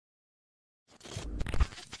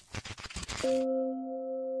Hi,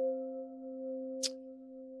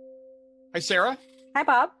 Sarah. Hi,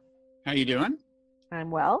 Bob. How you doing? I'm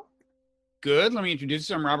well. Good. Let me introduce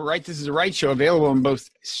you. I'm Robert Wright. This is a Wright Show, available on both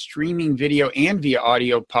streaming video and via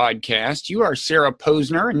audio podcast. You are Sarah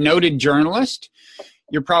Posner, a noted journalist.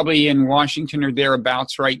 You're probably in Washington or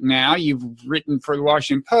thereabouts right now. You've written for the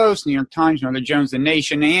Washington Post, New York Times, Mother Jones, The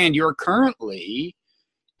Nation, and you're currently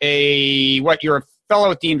you're a fellow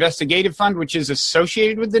at the Investigative Fund, which is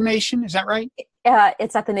associated with The Nation. Is that right?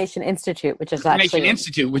 It's at the Nation Institute, which is actually... The Nation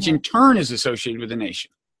Institute, which in turn is associated with The Nation.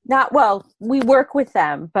 We work with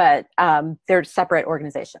them, but they're separate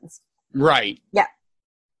organizations. Right. Yeah.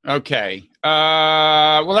 Okay.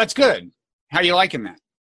 Well, that's good. How are you liking that?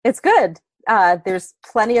 It's good. There's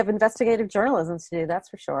plenty of investigative journalism to do, that's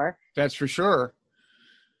for sure. That's for sure.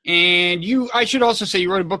 And I should also say, you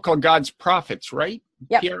wrote a book called God's Prophets, right?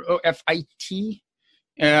 Yep. Profit.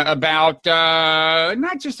 About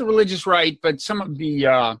not just the religious right, but some of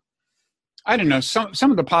the,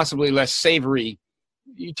 some of the possibly less savory,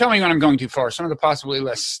 you tell me when I'm going too far, some of the possibly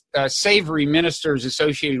less savory ministers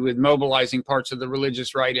associated with mobilizing parts of the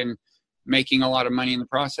religious right and making a lot of money in the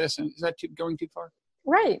process. Is that going too far?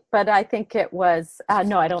 Right. But I think it was,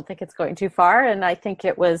 no, I don't think it's going too far. And I think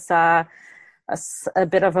it was a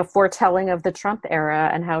bit of a foretelling of the Trump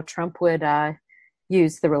era and how Trump would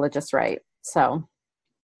use the religious right. So.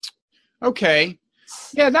 Okay.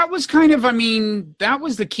 Yeah, that was that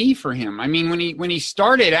was the key for him. I mean, when he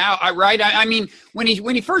started out, when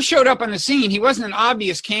he first showed up on the scene, he wasn't an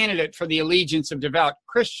obvious candidate for the allegiance of devout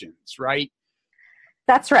Christians, right?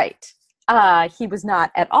 That's right. He was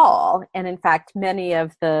not at all. And in fact, many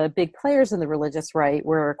of the big players in the religious right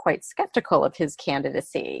were quite skeptical of his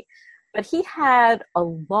candidacy. But he had a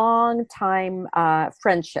long time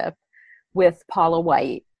friendship with Paula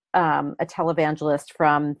White, a televangelist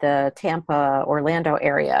from the Tampa, Orlando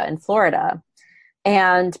area in Florida.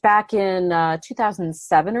 And back in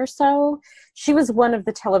 2007 or so, she was one of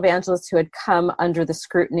the televangelists who had come under the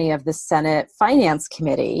scrutiny of the Senate Finance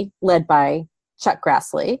Committee, led by Chuck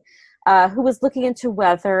Grassley, who was looking into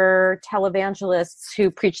whether televangelists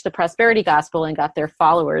who preached the prosperity gospel and got their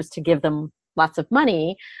followers to give them lots of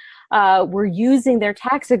money were using their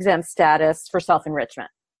tax-exempt status for self-enrichment.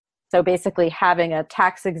 So basically having a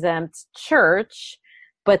tax-exempt church,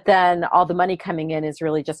 but then all the money coming in is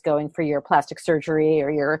really just going for your plastic surgery or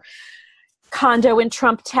your condo in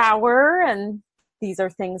Trump Tower. And these are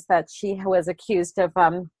things that she was accused of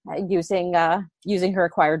using her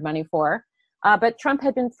acquired money for. But Trump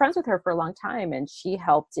had been friends with her for a long time, and she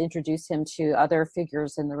helped introduce him to other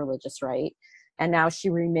figures in the religious right. And now she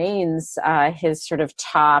remains his sort of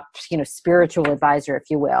top, spiritual advisor, if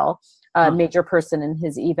you will. A major person in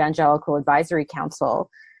his evangelical advisory council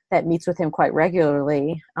that meets with him quite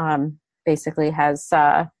regularly, basically has,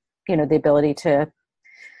 the ability to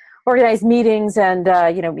organize meetings and,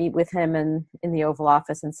 meet with him in the Oval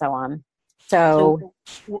Office and so on. So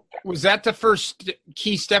was that the first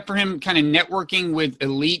key step for him, kind of networking with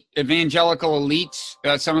evangelical elites,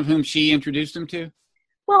 some of whom she introduced him to?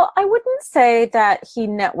 Well, I wouldn't say that he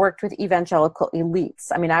networked with evangelical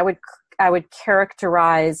elites. I mean, I would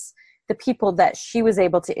characterize the people that she was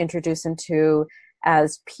able to introduce him to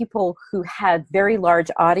as people who had very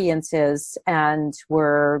large audiences and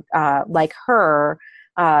were, like her,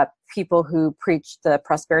 people who preached the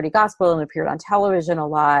prosperity gospel and appeared on television a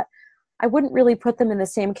lot. I wouldn't really put them in the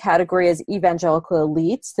same category as evangelical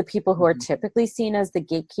elites, the people who are typically seen as the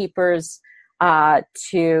gatekeepers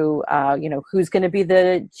to who's going to be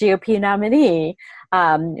the GOP nominee,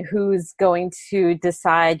 who's going to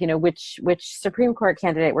decide, which Supreme Court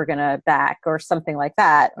candidate we're going to back or something like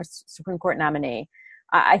that, or Supreme Court nominee.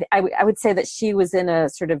 I would say that she was in a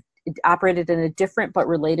sort of operated in a different but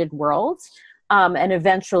related world. And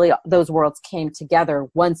eventually those worlds came together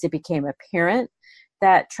once it became apparent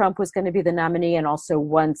that Trump was going to be the nominee, and also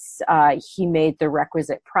once he made the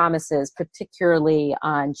requisite promises, particularly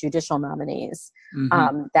on judicial nominees,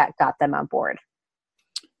 that got them on board.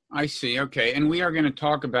 I see. Okay. And we are going to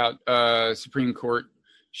talk about Supreme Court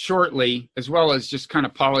shortly, as well as just kind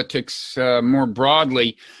of politics more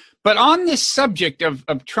broadly. But on this subject of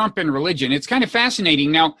Trump and religion, it's kind of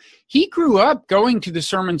fascinating. Now, he grew up going to the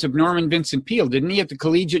sermons of Norman Vincent Peale, didn't he, at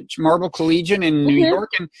the Marble Collegian in New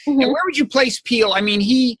York? And where would you place Peale? I mean,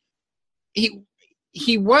 he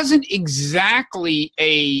wasn't exactly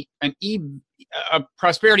a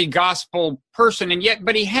prosperity gospel person,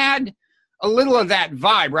 but he had a little of that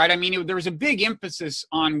vibe, right? I mean, there was a big emphasis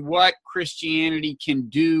on what Christianity can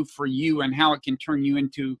do for you and how it can turn you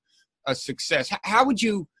into a success. How would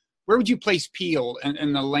you where would you place Peele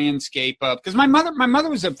in the landscape of? Because my mother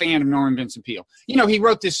was a fan of Norman Vincent Peale. You know, he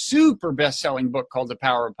wrote this super best-selling book called The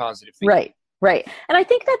Power of Positive Thinking. Right. Right. And I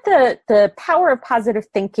think that the power of positive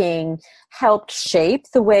thinking helped shape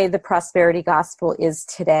the way the prosperity gospel is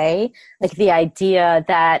today. Like the idea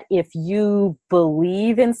that if you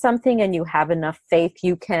believe in something and you have enough faith,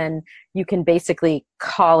 you can basically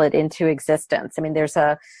call it into existence. I mean, there's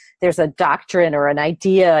a doctrine or an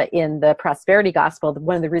idea in the prosperity gospel.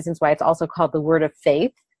 One of the reasons why it's also called the word of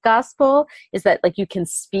faith gospel is that, like, you can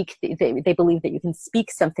speak, they believe that you can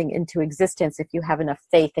speak something into existence if you have enough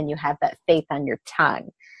faith and you have that faith on your tongue.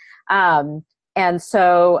 And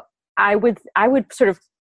so I would sort of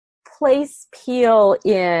place Peele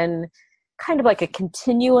in kind of like a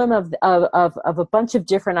continuum of a bunch of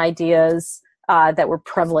different ideas that were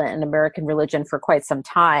prevalent in American religion for quite some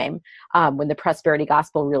time, when the prosperity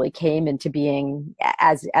gospel really came into being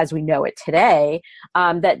as we know it today,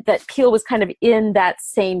 that Peele was kind of in that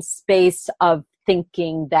same space of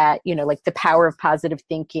thinking that, you know, like the power of positive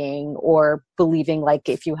thinking, or believing like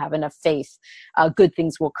if you have enough faith, good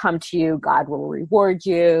things will come to you, God will reward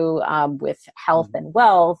you with health and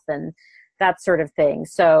wealth and that sort of thing.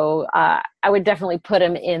 So I would definitely put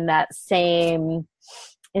him in that same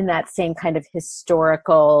kind of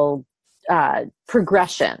historical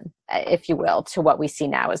progression, if you will, to what we see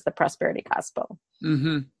now as the prosperity gospel.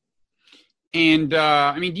 Mm-hmm. And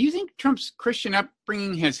I mean, do you think Trump's Christian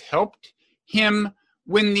upbringing has helped him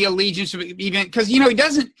win the allegiance of even? Because, you know,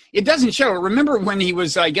 it doesn't show. Remember when he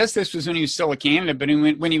was, I guess this was when he was still a candidate, but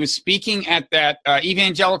when he was speaking at that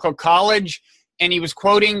evangelical college, and he was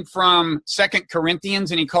quoting from 2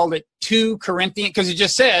 Corinthians, and he called it 2 Corinthians, because it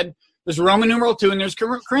just said, there's Roman numeral 2 and there's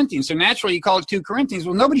Corinthians. So naturally you call it 2 Corinthians.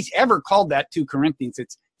 Well, nobody's ever called that 2 Corinthians.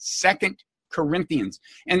 It's 2 Corinthians.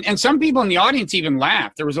 And some people in the audience even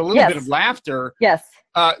laughed. There was a little bit of laughter. Yes.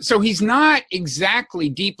 So he's not exactly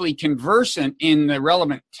deeply conversant in the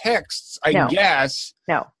relevant texts, I guess.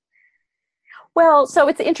 No. Well, so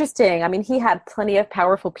it's interesting. I mean, he had plenty of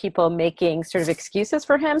powerful people making sort of excuses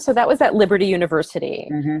for him. So that was at Liberty University,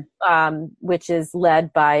 which is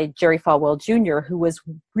led by Jerry Falwell Jr., who was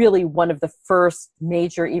really one of the first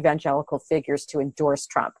major evangelical figures to endorse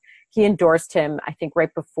Trump. He endorsed him, I think,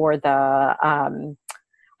 right before the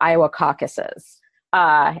Iowa caucuses.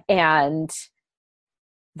 And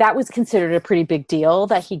that was considered a pretty big deal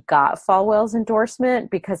that he got Falwell's endorsement,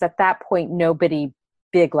 because at that point, nobody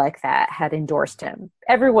big like that had endorsed him.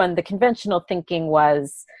 Everyone, the conventional thinking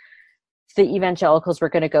was the evangelicals were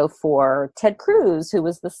going to go for Ted Cruz, who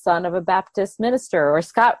was the son of a Baptist minister, or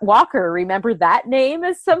Scott Walker. Remember that name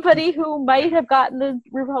as somebody who might have gotten the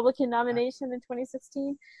Republican nomination in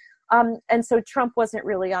 2016? And so Trump wasn't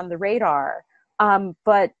really on the radar.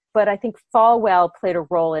 But I think Falwell played a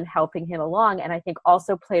role in helping him along, and I think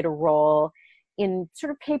also played a role in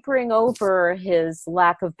sort of papering over his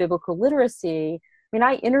lack of biblical literacy. I mean,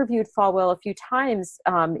 I interviewed Falwell a few times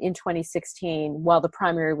in 2016 while the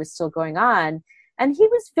primary was still going on, and he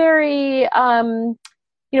was very,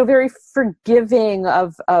 very forgiving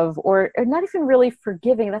of or not even really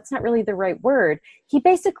forgiving. That's not really the right word. He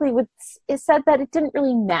basically said that it didn't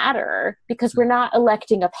really matter because we're not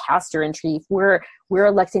electing a pastor in chief. We're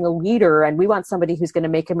electing a leader, and we want somebody who's going to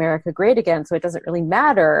make America great again. So it doesn't really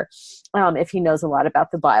matter if he knows a lot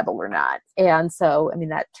about the Bible or not. And so, I mean,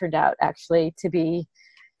 that turned out actually to be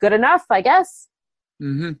good enough, I guess.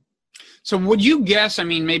 Mm-hmm. So would you guess, I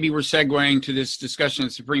mean, maybe we're segueing to this discussion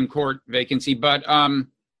of Supreme Court vacancy, but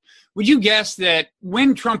would you guess that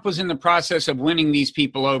when Trump was in the process of winning these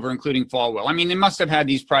people over, including Falwell, I mean, they must have had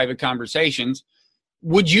these private conversations.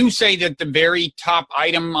 Would you say that the very top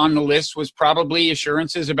item on the list was probably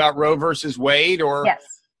assurances about Roe versus Wade? Or yes.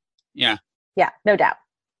 Yeah. Yeah, no doubt.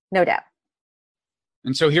 No doubt.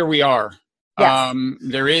 And so here we are. Yes.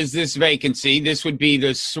 There is this vacancy. This would be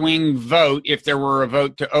the swing vote if there were a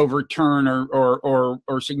vote to overturn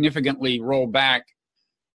or significantly roll back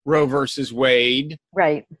Roe versus Wade.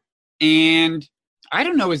 Right. And I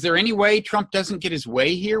don't know, is there any way Trump doesn't get his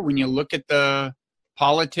way here when you look at the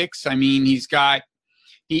politics? I mean,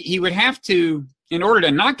 he would have to, in order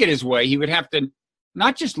to not get his way, he would have to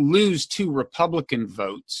not just lose 2 Republican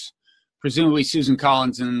votes, presumably Susan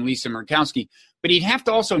Collins and Lisa Murkowski, but he'd have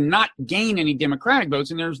to also not gain any Democratic votes.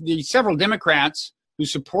 And there's several Democrats who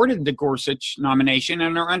supported the Gorsuch nomination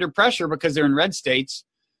and are under pressure because they're in red states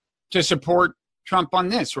to support Trump on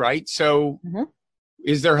this, right? So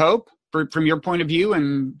is there hope from your point of view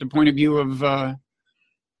and the point of view of...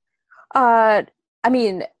 I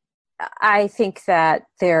mean, I think that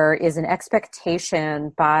there is an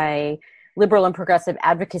expectation by liberal and progressive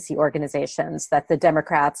advocacy organizations that the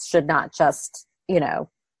Democrats should not just,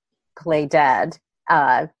 play dead,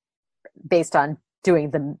 based on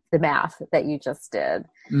doing the math that you just did.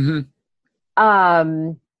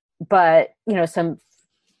 Mm-hmm. But, some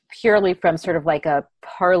purely from sort of like a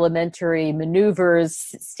parliamentary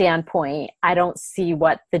maneuvers standpoint, I don't see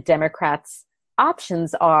what the Democrats'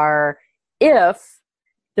 options are if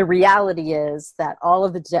the reality is that all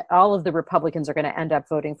of the Republicans are going to end up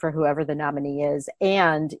voting for whoever the nominee is.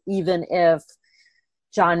 And even if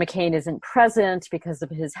John McCain isn't present because of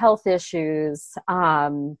his health issues,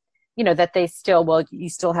 that they still will, you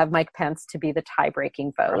still have Mike Pence to be the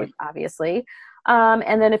tie-breaking vote, right, obviously.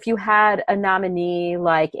 And then if you had a nominee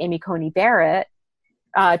like Amy Coney Barrett,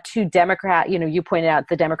 two Democrat, you pointed out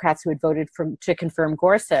the Democrats who had voted to confirm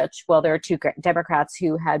Gorsuch. Well, there are two Democrats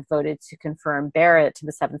who had voted to confirm Barrett to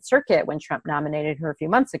the Seventh Circuit when Trump nominated her a few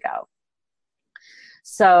months ago.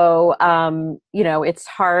 So, it's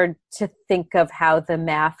hard to think of how the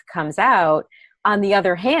math comes out. On the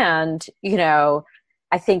other hand,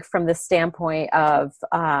 I think from the standpoint of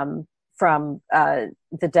from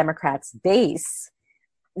the Democrats' base,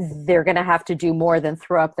 they're going to have to do more than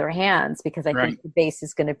throw up their hands, because I think the base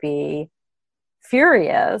is going to be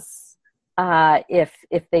furious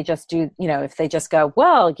if they just do, if they just go,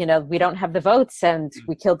 well, we don't have the votes and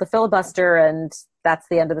we killed the filibuster and that's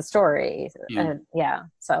the end of the story.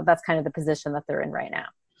 So that's kind of the position that they're in right now.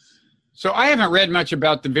 So I haven't read much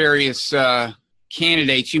about the various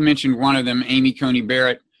candidates. You mentioned one of them, Amy Coney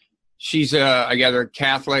Barrett. She's I gather, a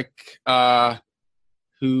Catholic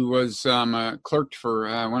who was clerked for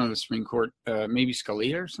one of the Supreme Court, maybe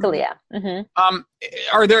Scalia or something. Scalia. Mm-hmm.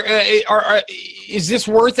 Are there? Is this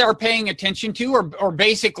worth our paying attention to, or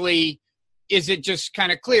basically, is it just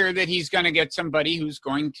kind of clear that he's going to get somebody who's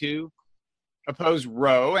going to oppose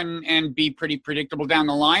Roe and be pretty predictable down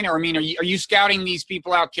the line? Or, I mean, are you scouting these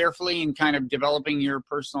people out carefully and kind of developing your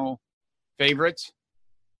personal favorites?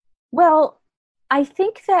 Well, I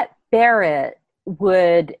think that Barrett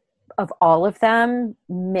would, of all of them,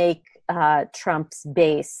 make Trump's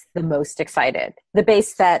base the most excited. The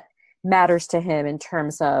base that matters to him in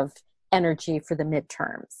terms of energy for the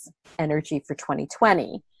midterms, energy for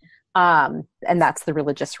 2020. And that's the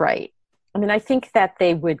religious right. I mean, I think that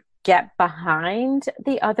they would get behind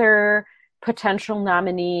the other potential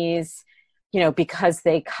nominees, because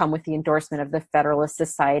they come with the endorsement of the Federalist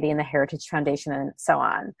Society and the Heritage Foundation and so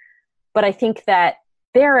on. But I think that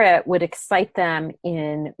Barrett would excite them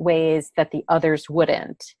in ways that the others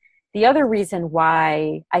wouldn't. The other reason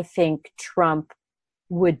why I think Trump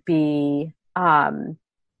would be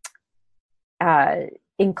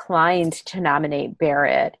inclined to nominate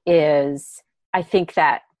Barrett is, I think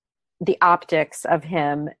that the optics of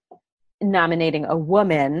him nominating a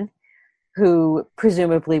woman who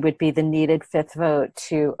presumably would be the needed fifth vote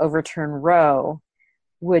to overturn Roe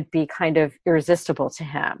would be kind of irresistible to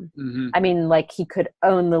him. Mm-hmm. I mean, like, he could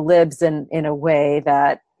own the libs in a way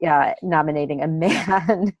that nominating a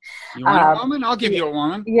man. You want a woman? I'll give you a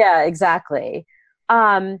woman. Yeah, exactly.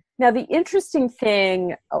 Now, the interesting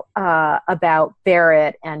thing about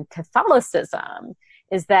Barrett and Catholicism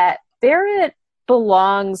is that Barrett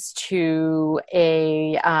belongs to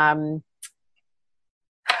a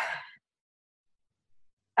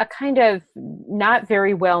kind of not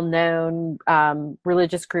very well-known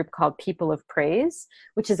religious group called People of Praise,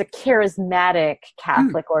 which is a charismatic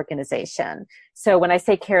Catholic organization. So when I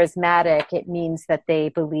say charismatic, it means that they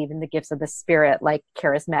believe in the gifts of the Spirit, like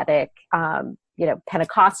charismatic,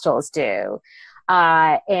 Pentecostals do.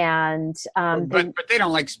 But they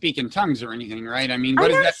don't like speak in tongues or anything, right? I mean, what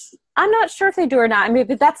is that? I'm not sure if they do or not. I mean,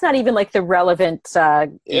 but that's not even like the relevant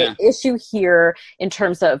issue here in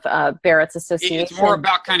terms of Barrett's association. It's more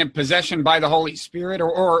about kind of possession by the Holy Spirit,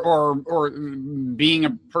 or being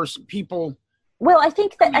a person, people. Well, I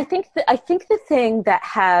think the thing that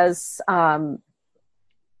has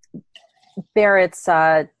Barrett's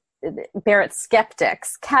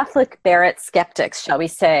skeptics, Catholic Barrett skeptics, shall we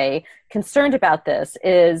say, concerned about this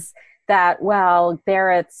is that while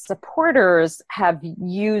Barrett's supporters have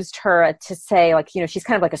used her to say, like, she's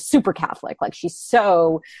kind of like a super Catholic, like she's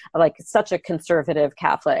so, like, such a conservative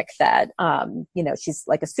Catholic that, she's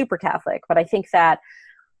like a super Catholic. But I think that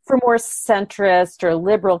for more centrist or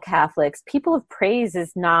liberal Catholics, People of Praise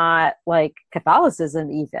is not like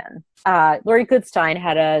Catholicism even. Lori Goodstein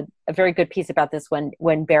had a very good piece about this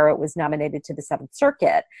when Barrett was nominated to the Seventh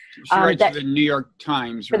Circuit. She writes for the New York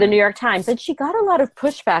Times. For the New York Times. And she got a lot of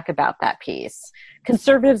pushback about that piece.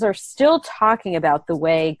 Conservatives are still talking about the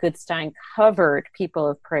way Goodstein covered People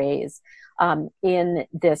of Praise in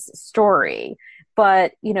this story.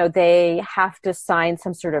 But, they have to sign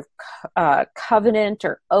some sort of covenant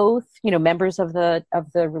or oath. Members of the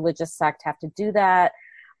religious sect have to do that.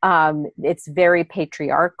 It's very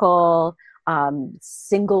patriarchal.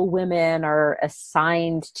 Single women are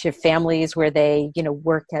assigned to families where they,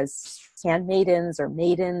 work as handmaidens or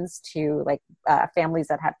maidens to families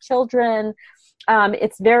that have children.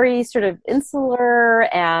 It's very sort of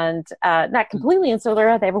insular and not completely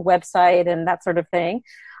insular. They have a website and that sort of thing.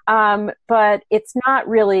 But it's not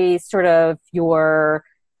really sort of your,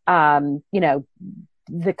 the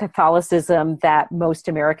Catholicism that most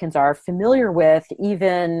Americans are familiar with,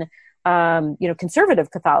 even,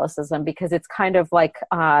 conservative Catholicism, because it's kind of like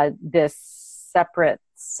this separate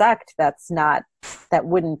sect that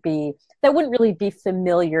wouldn't really be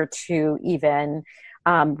familiar to even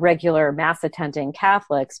regular mass attending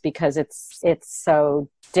Catholics, because it's so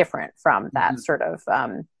different from that sort of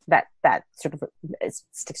that sort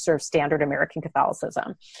of standard American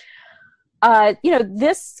Catholicism.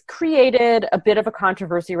 This created a bit of a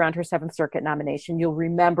controversy around her Seventh Circuit nomination. You'll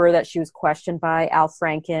remember that she was questioned by Al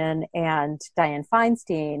Franken and Dianne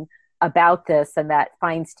Feinstein about this, and that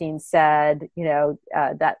Feinstein said,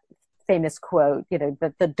 that famous quote,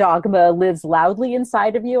 that the dogma lives loudly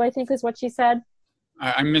inside of you, I think is what she said.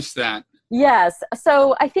 I missed that. Yes.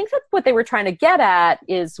 So I think that what they were trying to get at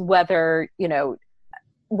is whether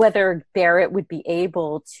Barrett would be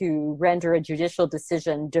able to render a judicial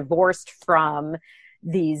decision divorced from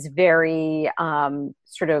these very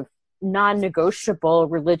sort of non-negotiable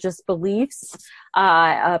religious beliefs,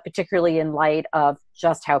 particularly in light of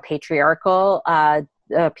just how patriarchal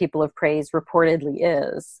People of Praise reportedly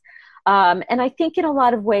is. And I think in a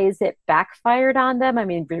lot of ways it backfired on them. I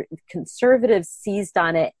mean, conservatives seized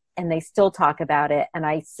on it and they still talk about it. And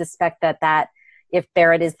I suspect that if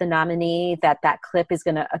Barrett is the nominee, that clip is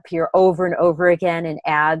going to appear over and over again in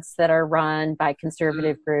ads that are run by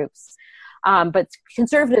conservative groups. But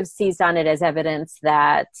conservatives seized on it as evidence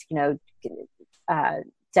that,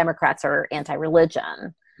 Democrats are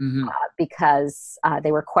anti-religion because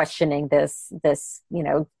they were questioning this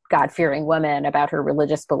God-fearing woman about her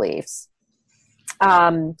religious beliefs.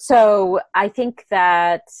 So I think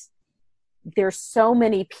that there's so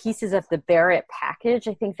many pieces of the Barrett package,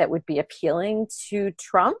 I think, that would be appealing to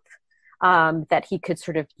Trump, that he could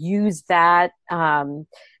sort of use that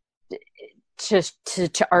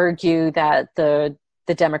to argue that the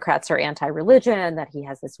Democrats are anti-religion, that he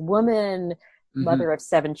has this woman, mother of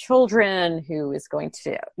 7 children, who is going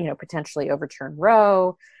to, potentially overturn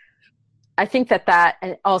Roe. I think that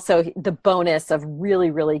and also the bonus of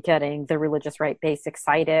really, really getting the religious right base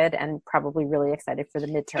excited, and probably really excited for the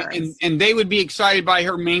midterms. And they would be excited by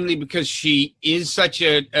her mainly because she is such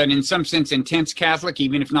an in some sense, intense Catholic,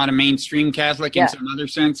 even if not a mainstream Catholic in some other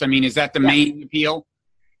sense. I mean, is that the main appeal?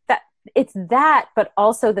 It's that, but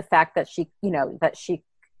also the fact that she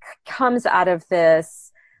comes out of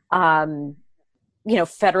this, Federalist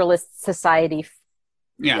Society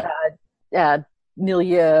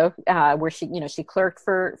milieu, where she clerked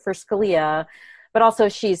for Scalia, but also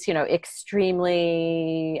she's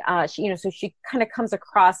extremely so she kind of comes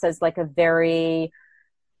across as like a very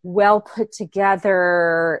well put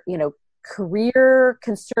together career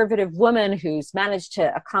conservative woman who's managed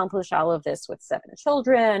to accomplish all of this with 7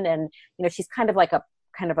 children, and she's kind of like a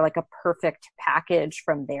perfect package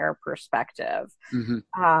from their perspective.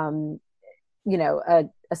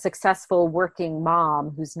 A successful working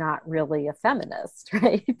mom who's not really a feminist,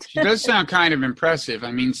 right? She does sound kind of impressive.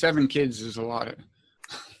 I mean, 7 kids is a lot of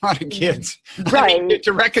kids, right? I mean,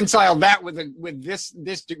 to reconcile that with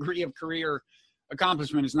this degree of career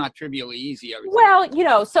accomplishment is not trivially easy.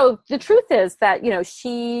 Well, so the truth is that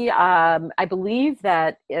she, I believe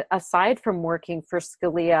that aside from working for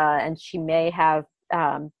Scalia, and she may have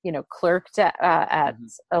clerked at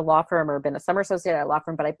a law firm or been a summer associate at a law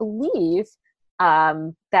firm, but I believe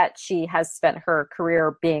that she has spent her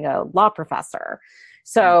career being a law professor.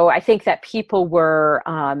 So I think that people were,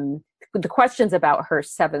 the questions about her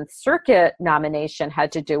Seventh Circuit nomination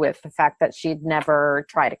had to do with the fact that she'd never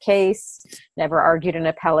tried a case, never argued an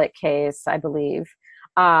appellate case, I believe.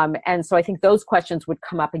 And so I think those questions would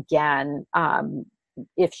come up again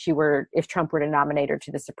if Trump were to nominate her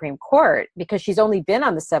to the Supreme Court, because she's only been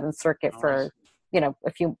on the Seventh Circuit for,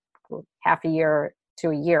 half a year to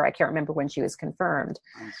a year. I can't remember when she was confirmed.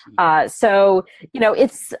 So,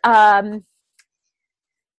 it's,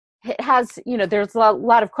 it has, there's a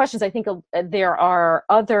lot of questions. I think there are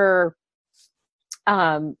other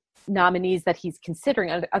nominees that he's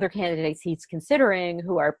considering, other candidates he's considering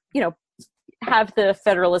who are, have the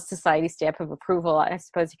Federalist Society stamp of approval, I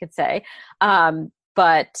suppose you could say,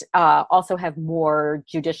 but also have more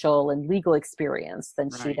judicial and legal experience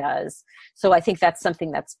than she does. So I think that's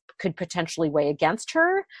something that could potentially weigh against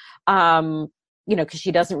her. because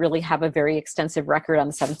she doesn't really have a very extensive record on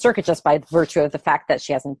the Seventh Circuit just by virtue of the fact that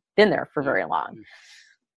she hasn't been there for very long.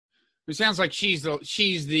 It sounds like she's the,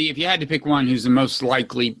 if you had to pick one who's the most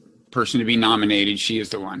likely person to be nominated, she is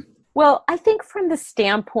the one. Well, I think from the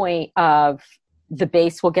standpoint of the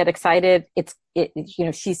base will get excited,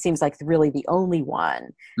 she seems like really the only one,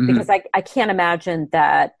 because I can't imagine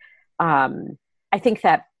that. I think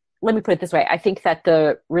that, let me put it this way. I think that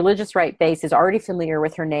the religious right base is already familiar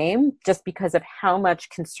with her name just because of how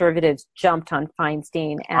much conservatives jumped on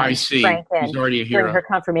Feinstein and Franken during her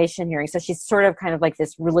confirmation hearing. So she's sort of kind of like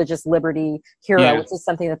this religious liberty hero, which is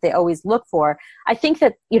something that they always look for. I think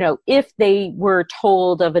that, if they were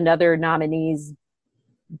told of another nominee's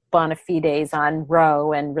bona fides on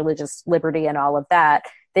Roe and religious liberty and all of that,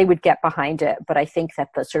 they would get behind it. But I think that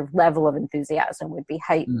the sort of level of enthusiasm would be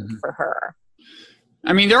heightened for her.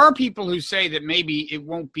 I mean, there are people who say that maybe it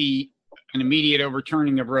won't be an immediate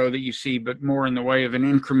overturning of Roe that you see, but more in the way of an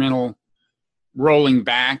incremental rolling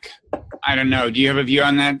back. I don't know. Do you have a view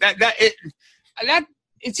on that?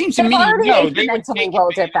 It seems to me, no. They incrementally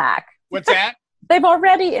rolled it back. What's that? They've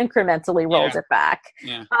already incrementally rolled it back.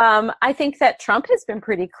 Yeah. I think that Trump has been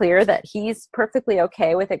pretty clear that he's perfectly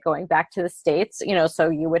okay with it going back to the states. So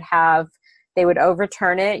they would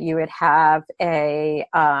overturn it. You would have a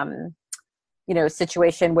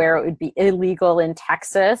situation where it would be illegal in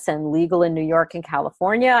Texas and legal in New York and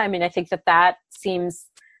California. I mean, I think that seems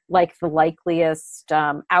like the likeliest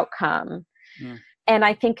outcome. Yeah. And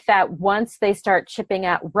I think that once they start chipping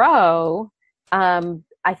at Roe,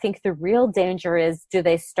 I think the real danger is, do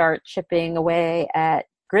they start chipping away at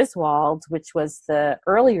Griswold, which was the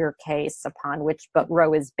earlier case upon which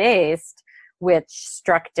Roe is based, which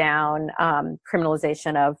struck down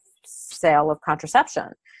criminalization of sale of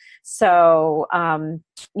contraception. So,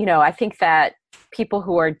 I think that people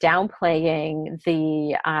who are downplaying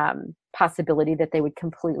the possibility that they would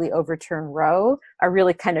completely overturn Roe are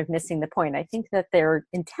really kind of missing the point. I think that they're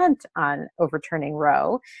intent on overturning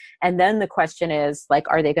Roe. And then the question is,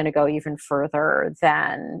 are they going to go even further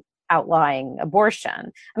than outlawing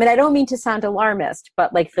abortion? I mean, I don't mean to sound alarmist,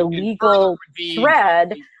 but the legal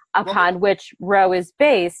thread upon which Roe is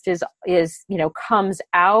based is comes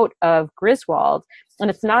out of Griswold. And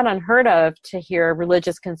it's not unheard of to hear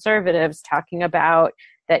religious conservatives talking about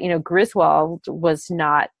that, Griswold was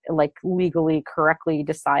not legally correctly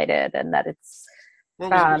decided, and that it's.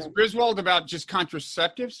 Was Griswold about just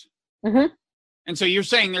contraceptives? Mm-hmm. And so you're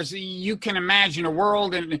saying you can imagine a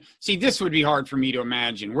world, and see, this would be hard for me to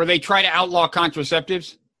imagine, where they try to outlaw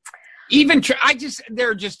contraceptives. There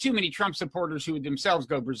are just too many Trump supporters who would themselves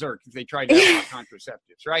go berserk if they tried to outlaw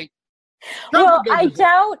contraceptives, right? Well,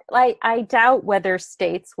 I doubt whether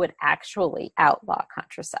states would actually outlaw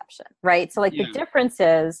contraception, right? So the difference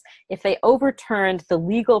is, if they overturned the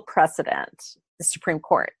legal precedent, the Supreme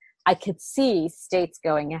Court, I could see states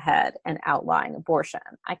going ahead and outlawing abortion.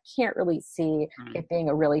 I can't really see it being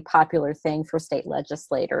a really popular thing for state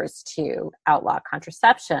legislators to outlaw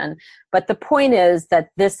contraception. But the point is that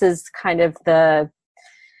this is kind of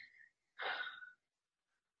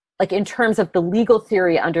in terms of the legal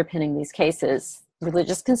theory underpinning these cases,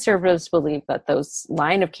 religious conservatives believe that those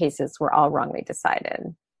line of cases were all wrongly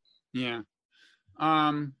decided. Yeah.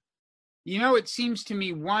 It seems to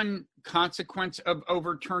me one consequence of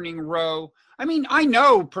overturning Roe, I mean, I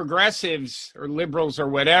know progressives or liberals or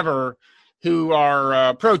whatever who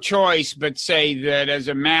are pro-choice, but say that as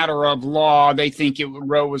a matter of law, they think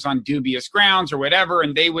Roe was on dubious grounds or whatever,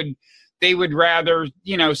 and they would rather,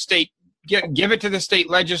 give it to the state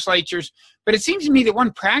legislatures. But it seems to me that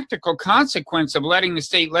one practical consequence of letting the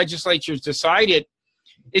state legislatures decide it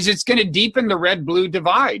is it's going to deepen the red-blue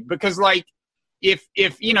divide. Because, if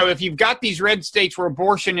you've got these red states where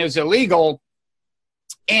abortion is illegal,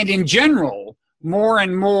 and in general, more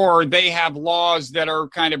and more they have laws that are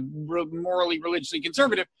kind of morally, religiously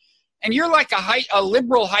conservative, and you're like a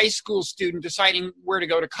liberal high school student deciding where to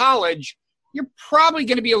go to college, you're probably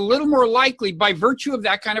going to be a little more likely, by virtue of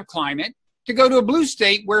that kind of climate, to go to a blue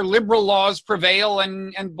state where liberal laws prevail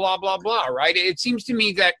and blah, blah, blah, right? It seems to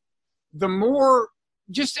me that the more,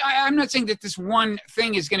 I'm not saying that this one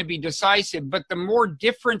thing is going to be decisive, but the more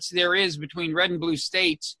difference there is between red and blue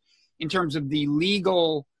states in terms of the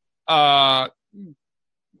legal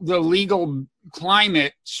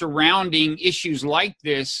climate surrounding issues like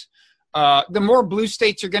this, the more blue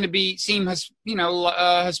states are going to seem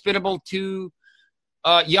hospitable to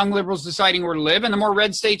young liberals deciding where to live, and the more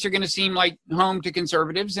red states are going to seem like home to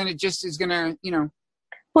conservatives, and it just is going to,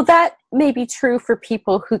 Well, that may be true for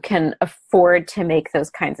people who can afford to make those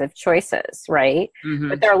kinds of choices, right? Mm-hmm.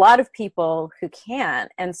 But there are a lot of people who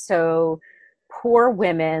can't, and so poor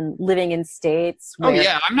women living in states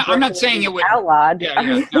where I'm not saying it would outlawed.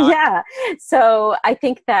 No, So I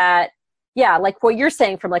think that, like what you're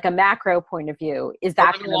saying from like a macro point of view, is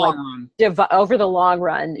that over the long run, over the long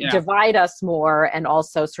run, divide us more and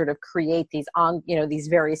also sort of create these these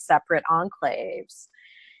very separate enclaves.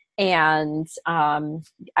 And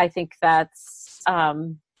I think that's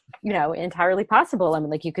entirely possible. I mean,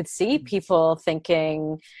 like you could see people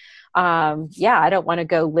thinking, I don't want to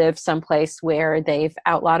go live someplace where they've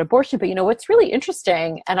outlawed abortion. But what's really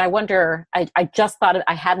interesting, and I wonder, I just thought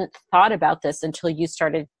I hadn't thought about this until you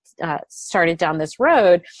started down this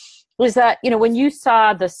road, was that, when you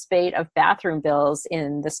saw the spate of bathroom bills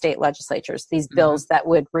in the state legislatures, these bills that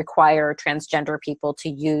would require transgender people to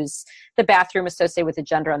use the bathroom associated with the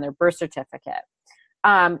gender on their birth certificate,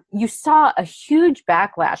 you saw a huge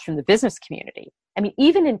backlash from the business community. I mean,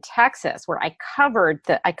 even in Texas, where I covered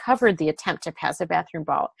the attempt to pass a bathroom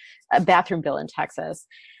bill in Texas,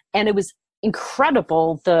 and it was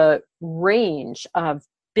incredible the range of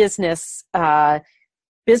businesses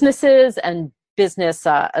and business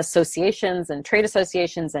associations and trade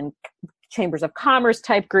associations and chambers of commerce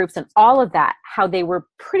type groups and all of that, how they were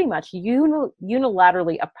pretty much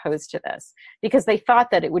unilaterally opposed to this because they thought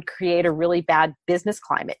that it would create a really bad business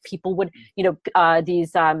climate. People would,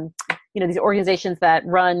 these organizations that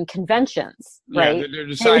run conventions, right? Yeah, they're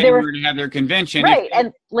deciding where to have their convention. Right.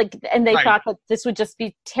 And they thought that this would just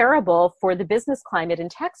be terrible for the business climate in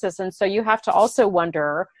Texas. And so you have to also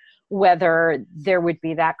wonder whether there would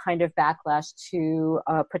be that kind of backlash to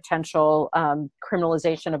potential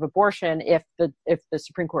criminalization of abortion if the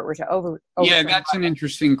Supreme Court were to overturn. Yeah, that's an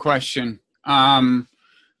interesting question. A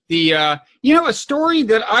story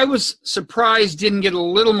that I was surprised didn't get a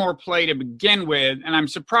little more play to begin with, and I'm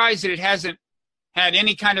surprised that it hasn't had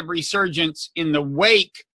any kind of resurgence in the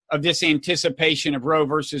wake of this anticipation of Roe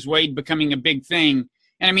versus Wade becoming a big thing.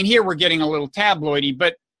 And I mean, here we're getting a little tabloidy,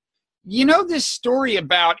 but this story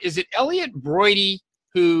about, is it Elliot Broidy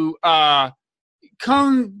who, Michael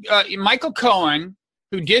Cohen,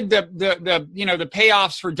 who did the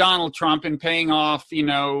payoffs for Donald Trump and paying off,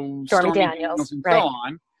 Stormy Daniels and so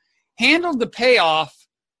on, handled the payoff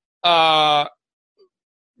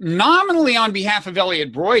nominally on behalf of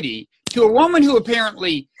Elliot Broidy to a woman who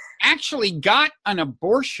apparently actually got an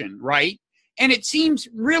abortion, right? And it seems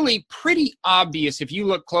really pretty obvious if you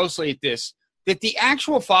look closely at this, that the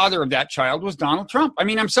actual father of that child was Donald Trump. I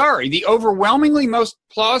mean, I'm sorry, the overwhelmingly most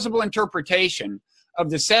plausible interpretation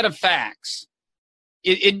of the set of facts,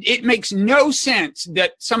 it makes no sense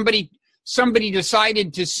that somebody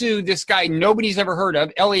decided to sue this guy nobody's ever heard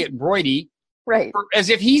of, Elliot Broidy, right? As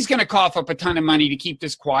if he's going to cough up a ton of money to keep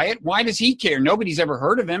this quiet. Why does he care? Nobody's ever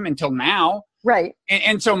heard of him until now. Right.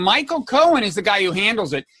 And so Michael Cohen is the guy who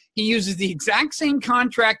handles it. He uses the exact same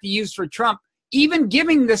contract he used for Trump, even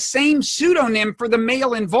giving the same pseudonym for the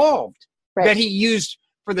male involved that he used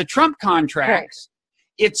for the Trump contracts.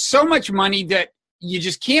 Right. It's so much money that you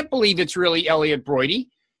just can't believe it's really Elliot Broidy.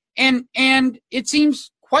 And it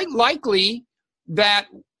seems quite likely that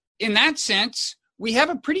in that sense, we have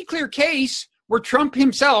a pretty clear case where Trump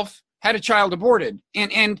himself had a child aborted.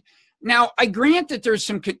 And now I grant that there's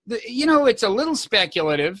some, it's a little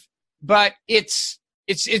speculative, but it's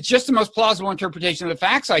just the most plausible interpretation of the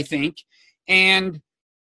facts, I think. And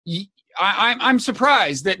I'm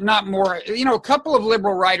surprised that not more, a couple of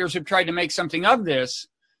liberal writers have tried to make something of this.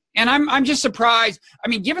 And I'm just surprised. I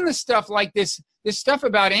mean, given the stuff like this stuff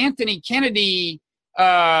about Anthony Kennedy,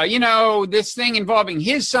 this thing involving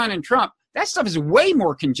his son and Trump, that stuff is way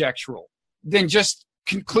more conjectural than just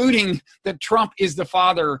concluding that Trump was the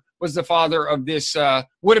father of this,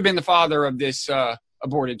 would have been the father of this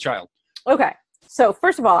aborted child. Okay. So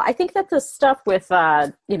first of all, I think that the stuff with,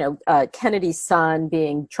 Kennedy's son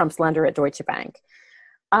being Trump's lender at Deutsche Bank,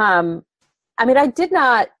 I did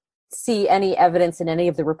not see any evidence in any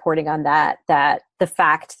of the reporting on that the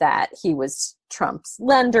fact that he was Trump's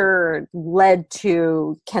lender led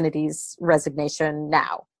to Kennedy's resignation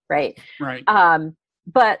now, right? Right.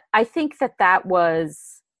 But I think that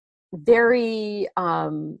was very...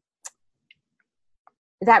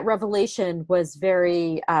 that revelation was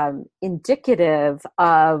very indicative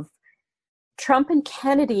of Trump and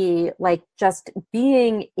Kennedy, like just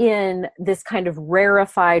being in this kind of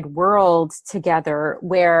rarefied world together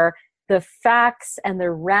where the facts and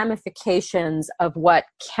the ramifications of what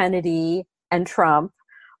Kennedy and Trump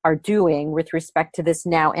are doing with respect to this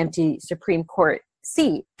now empty Supreme Court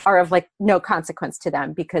seat are of like no consequence to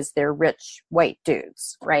them because they're rich white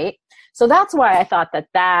dudes, right? So that's why I thought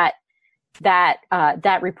that that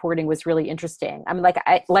that reporting was really interesting. I mean, like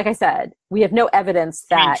I said, we have no evidence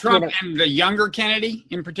that, I mean, Trump and the younger Kennedy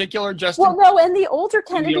in particular, Justin. Well, no, and the older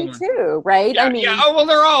Kennedy too, right? Yeah, I mean, Oh, well,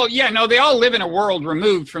 they're all. Yeah, no, they all live in a world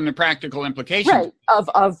removed from the practical implications, right,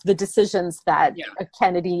 of the decisions that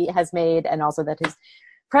Kennedy has made, and also that his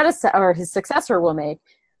predecessor or his successor will make.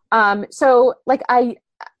 So,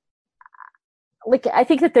 I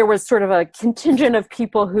think that there was sort of a contingent of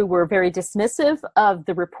people who were very dismissive of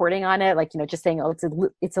the reporting on it, just saying, oh,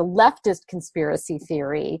 it's a leftist conspiracy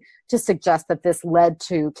theory to suggest that this led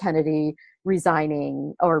to Kennedy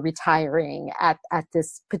resigning or retiring at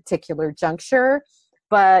this particular juncture.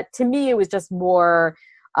 But to me, it was just more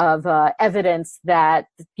of evidence that,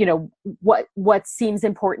 what seems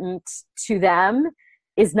important to them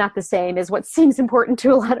is not the same as what seems important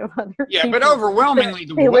to a lot of other people. Yeah, but overwhelmingly,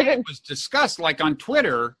 the way it was discussed, like on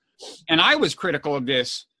Twitter, and I was critical of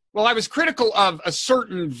this. Well, I was critical of a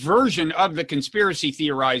certain version of the conspiracy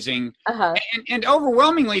theorizing. And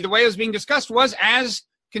overwhelmingly, the way it was being discussed was as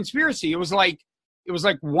conspiracy. It was like,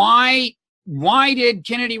 why did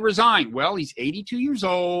Kennedy resign? Well, he's 82 years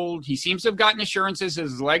old. He seems to have gotten assurances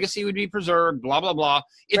his legacy would be preserved, blah, blah, blah.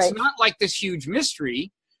 It's not like this huge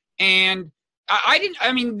mystery. And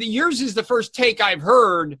yours is the first take I've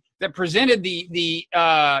heard that presented the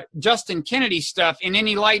Justin Kennedy stuff in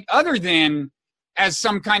any light other than as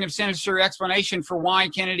some kind of sinister explanation for why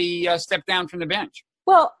Kennedy stepped down from the bench.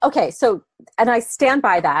 Well, okay, so, and I stand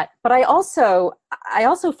by that, but I also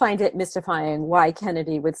find it mystifying why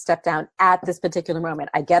Kennedy would step down at this particular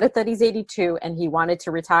moment. I get it that he's 82 and he wanted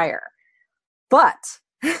to retire, but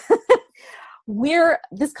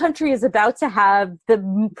this country is about to have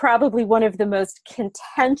probably one of the most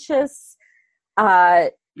contentious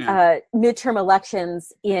midterm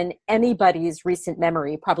elections in anybody's recent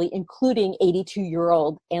memory, probably including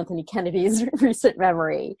 82-year-old Anthony Kennedy's recent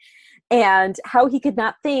memory. And how he could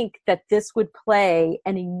not think that this would play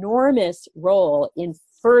an enormous role in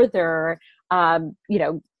further,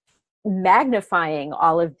 magnifying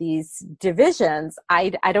all of these divisions. I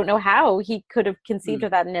don't know how he could have conceived of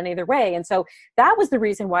that in any other way. And so that was the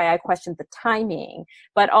reason why I questioned the timing.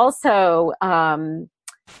 But also, I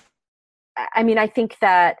think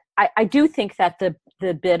that I do think that the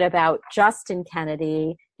bit about Justin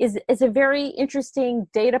Kennedy is a very interesting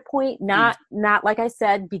data point. Not like I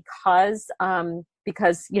said, because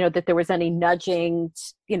that there was any nudging,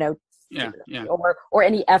 or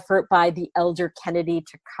any effort by the elder Kennedy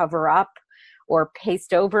to cover up or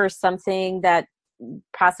paste over something that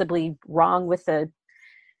possibly wrong with the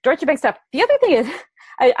Deutsche Bank stuff. The other thing is,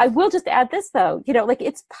 I will just add this though,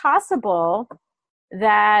 it's possible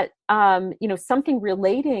that, something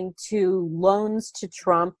relating to loans to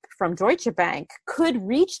Trump from Deutsche Bank could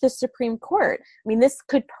reach the Supreme Court. I mean, this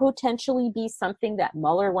could potentially be something that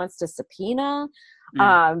Mueller wants to subpoena.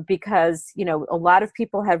 Because, a lot of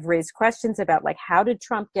people have raised questions about how did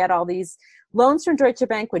Trump get all these loans from Deutsche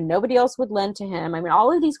Bank when nobody else would lend to him? I mean,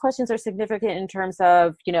 all of these questions are significant in terms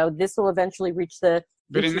of, this will eventually reach the...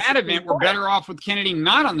 But in that event, we're better off with Kennedy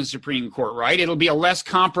not on the Supreme Court, right? It'll be a less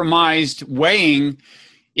compromised weighing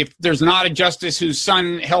if there's not a justice whose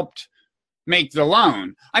son helped make the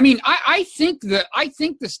loan. I mean, I think the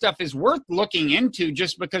stuff is worth looking into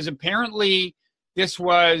just because apparently this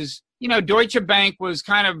was... Deutsche Bank was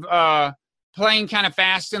kind of playing kind of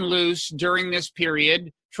fast and loose during this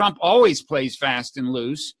period. Trump always plays fast and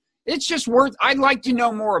loose. It's just I'd like to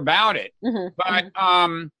know more about it. But,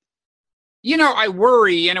 I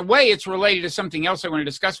worry, in a way it's related to something else I want to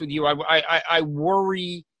discuss with you. I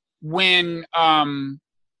worry when the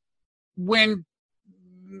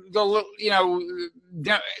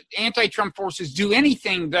anti-Trump forces do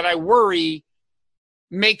anything that I worry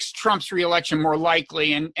makes Trump's reelection more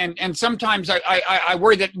likely, and sometimes I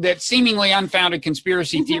worry that seemingly unfounded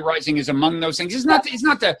conspiracy theorizing is among those things. That's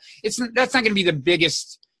not going to be the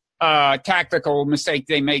biggest tactical mistake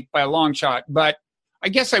they make by a long shot, but I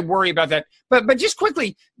guess I worry about that. But just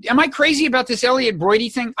quickly, am I crazy about this Elliot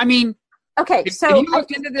Broidy thing? I mean, okay, so have you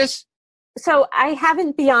looked into this? So I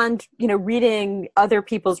haven't, beyond reading other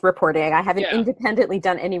people's reporting, I haven't independently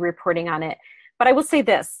done any reporting on it. But I will say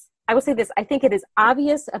this. I think it is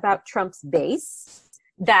obvious about Trump's base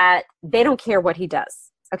that they don't care what he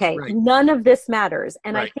does. Okay. Right. None of this matters.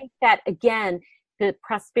 And I think that, again, the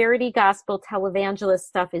prosperity gospel televangelist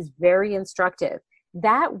stuff is very instructive.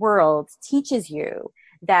 That world teaches you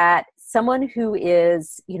that someone who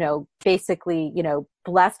is, basically,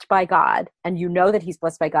 blessed by God, and that he's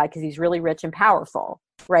blessed by God because he's really rich and powerful,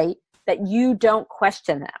 right? That you don't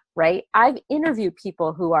question them, right? I've interviewed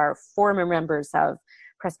people who are former members of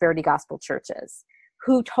prosperity gospel churches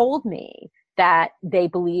who told me that they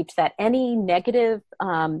believed that any negative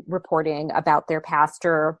reporting about their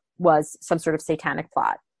pastor was some sort of satanic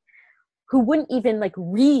plot, who wouldn't even like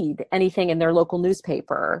read anything in their local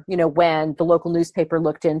newspaper, you know, when the local newspaper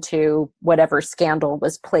looked into whatever scandal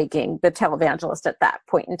was plaguing the televangelist at that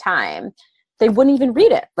point in time. They wouldn't even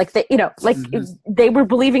read it. Like they, you know, like they were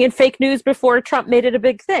believing in fake news before Trump made it a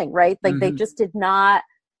big thing, right? Like they just do not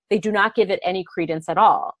give it any credence at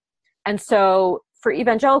all. And so for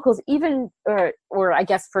evangelicals, even, or I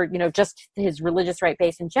guess for, you know, just his religious right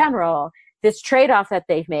base in general, this trade-off that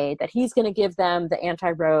they've made, that he's going to give them the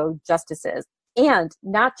anti-Roe justices, and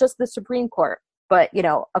not just the Supreme Court, but, you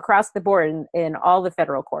know, across the board in all the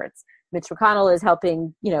federal courts. Mitch McConnell is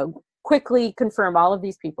helping, you know, quickly confirm all of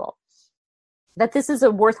these people, that this is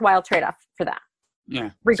a worthwhile trade-off for them.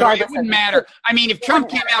 Yeah. Regardless, so it wouldn't matter. I mean, if Trump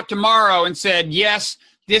came out tomorrow and said, yes,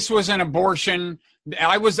 this was an abortion,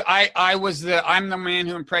 I'm the man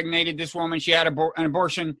who impregnated this woman, she had an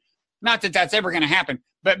abortion. Not that that's ever going to happen,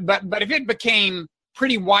 but if it became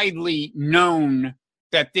pretty widely known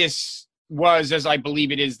that this was, as I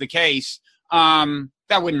believe it is the case,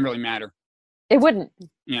 that wouldn't really matter. It wouldn't.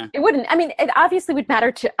 Yeah. It wouldn't. I mean, it obviously would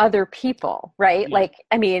matter to other people, right? Yeah. Like,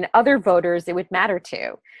 I mean, other voters, it would matter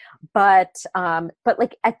to. But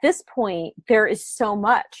like at this point, there is so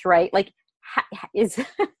much, right? Like,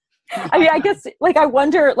 I mean, I guess, like, I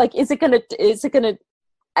wonder, like, is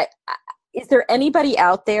there anybody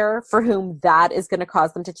out there for whom that is going to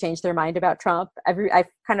cause them to change their mind about Trump? I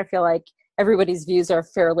kind of feel like everybody's views are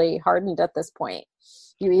fairly hardened at this point.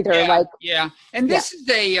 You either and this is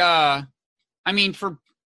I mean, for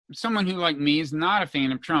someone who, like me, is not a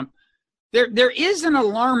fan of Trump, there is an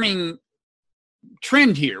alarming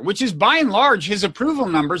trend here, which is, by and large, his approval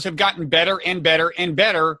numbers have gotten better and better and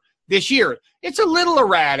better this year. It's a little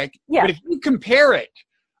erratic, but if you compare it,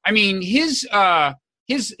 I mean, his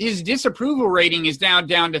disapproval rating is now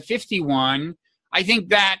down to 51. I think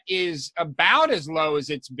that is about as low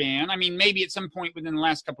as it's been. I mean, maybe at some point within the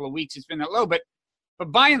last couple of weeks it's been that low, but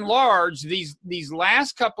by and large, these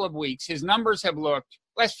last couple of weeks, his numbers have looked,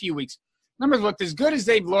 last few weeks, numbers looked as good as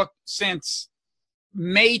they've looked since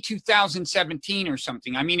May 2017 or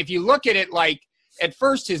something. I mean, if you look at it, like, at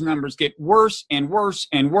first his numbers get worse and worse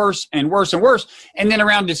and worse and worse and worse. And then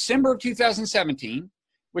around December of 2017,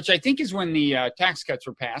 which I think is when the tax cuts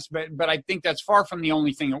were passed, but I think that's far from the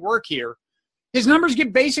only thing at work here, his numbers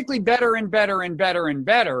get basically better and better and better and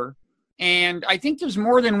better. And I think there's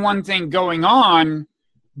more than one thing going on,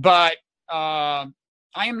 but I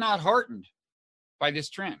am not heartened by this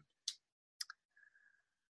trend.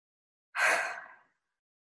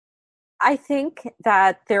 I think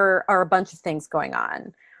that there are a bunch of things going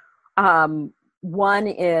on. One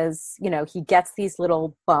is, you know, he gets these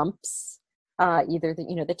little bumps, either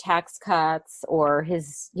the tax cuts or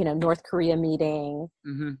his, you know, North Korea meeting.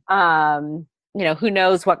 You know, who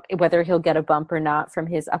knows whether he'll get a bump or not from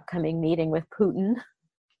his upcoming meeting with Putin.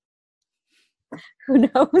 Who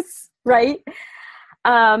knows, right?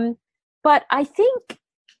 But I think,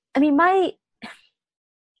 I mean, my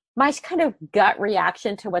kind of gut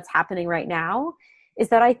reaction to what's happening right now is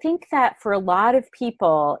that I think that for a lot of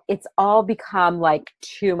people, it's all become like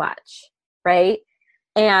too much, right?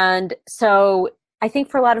 And so I think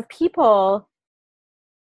for a lot of people,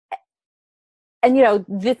 and, you know,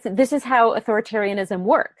 this is how authoritarianism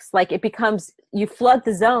works. Like, it becomes, you flood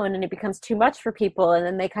the zone and it becomes too much for people. And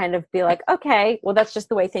then they kind of be like, okay, well, that's just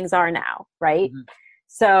the way things are now, right?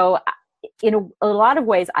 So in a lot of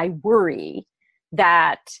ways, I worry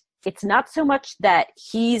that it's not so much that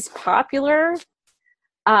he's popular,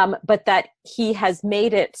 but that he has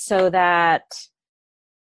made it so that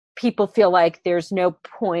people feel like there's no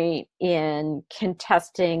point in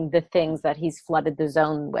contesting the things that he's flooded the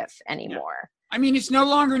zone with anymore. I mean, it's no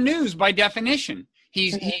longer news by definition.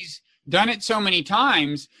 He's done it so many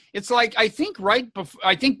times. It's like, I think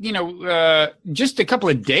you know, just a couple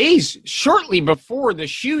of days shortly before the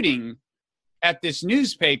shooting at this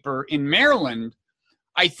newspaper in Maryland,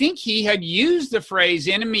 I think he had used the phrase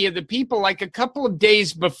enemy of the people like a couple of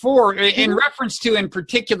days before in reference to, in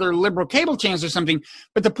particular, liberal cable channels or something.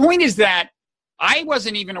 But the point is that I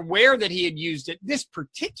wasn't even aware that he had used it this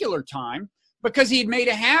particular time, because he had made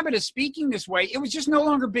a habit of speaking this way. It was just no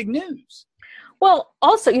longer big news. Well,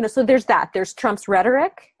 also, you know, so there's Trump's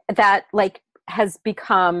rhetoric that, like, has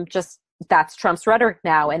become just, that's Trump's rhetoric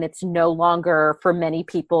now, and it's no longer, for many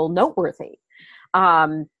people, noteworthy.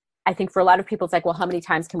 I think for a lot of people, it's like, well, how many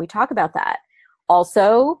times can we talk about that?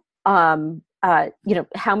 Also, you know,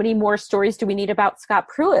 how many more stories do we need about Scott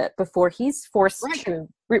Pruitt before he's forced to,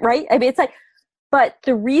 right? I mean, it's like, But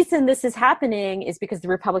the reason this is happening is because the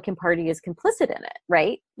Republican Party is complicit in it,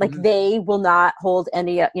 right? Like they will not hold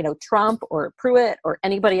any, Trump or Pruitt or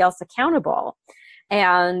anybody else accountable.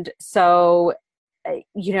 And so,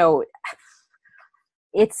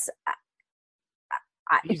 it's,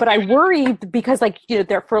 but I worry because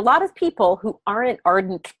there, for a lot of people who aren't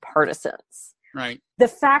ardent partisans, right, the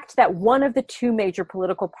fact that one of the two major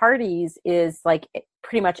political parties is like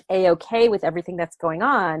pretty much A-okay with everything that's going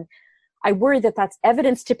on, I worry that that's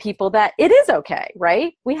evidence to people that it is okay,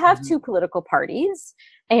 right? We have two political parties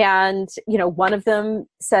and, one of them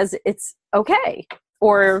says it's okay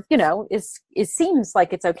or, it seems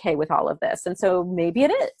like it's okay with all of this. And so maybe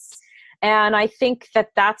it is. And I think that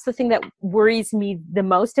that's the thing that worries me the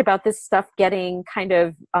most about this stuff getting kind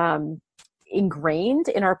of ingrained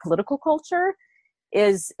in our political culture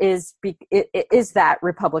is that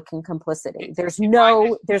Republican complicity. There's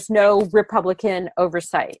no Republican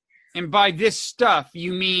oversight. And by this stuff,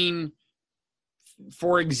 you mean,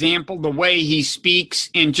 for example, the way he speaks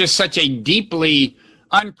in just such a deeply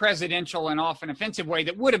unpresidential and often offensive way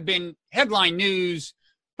that would have been headline news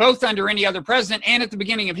both under any other president and at the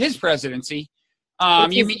beginning of his presidency.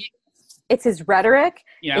 It's his rhetoric.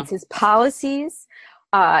 Yeah. It's his policies.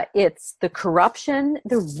 It's the corruption,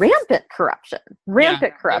 the rampant corruption.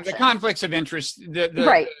 The conflicts of interest.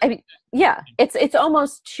 Right. I mean, yeah. It's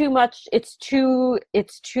almost too much. It's too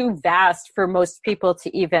vast for most people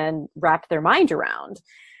to even wrap their mind around.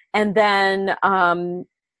 And then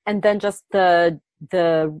just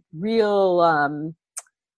the real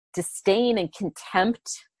disdain and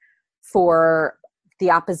contempt for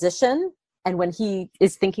the opposition. And when he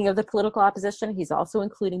is thinking of the political opposition, he's also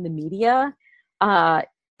including the media.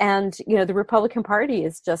 And the Republican Party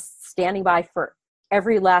is just standing by for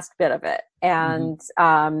every last bit of it. And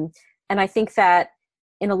I think that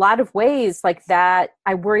in a lot of ways like that,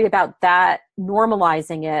 I worry about that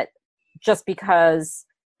normalizing it just because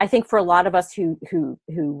I think for a lot of us who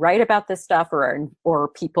write about this stuff or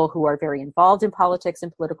people who are very involved in politics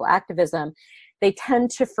and political activism, they tend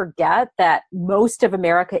to forget that most of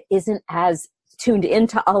America isn't as tuned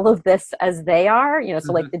into all of this as they are,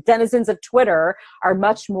 so like the denizens of Twitter are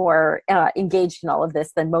much more engaged in all of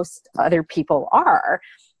this than most other people are.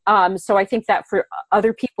 So I think that for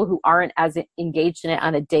other people who aren't as engaged in it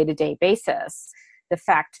on a day-to-day basis, the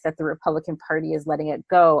fact that the Republican Party is letting it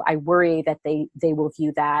go, I worry that they will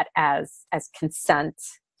view that as consent.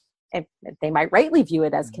 And they might rightly view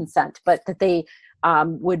it as consent, but that they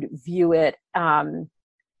would view it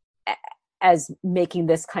as making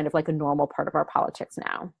this kind of like a normal part of our politics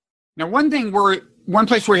now. Now, one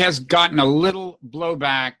place where he has gotten a little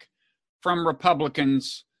blowback from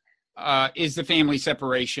Republicans is the family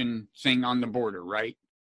separation thing on the border, right?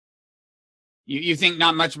 You think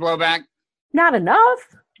not much blowback? Not enough.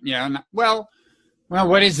 Yeah. Well,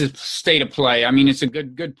 what is the state of play? I mean, it's a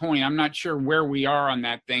good point. I'm not sure where we are on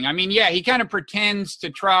that thing. I mean, yeah, he kind of pretends to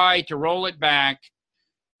try to roll it back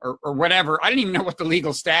or whatever. I didn't even know what the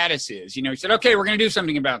legal status is. He said, okay, we're going to do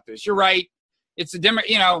something about this. You're right. It's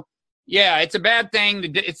it's a bad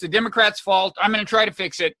thing. It's the Democrats' fault. I'm going to try to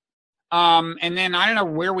fix it. And then I don't know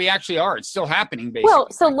where we actually are. It's still happening, basically. Well,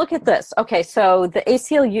 so look at this. Okay, so the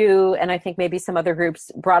ACLU and I think maybe some other groups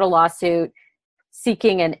brought a lawsuit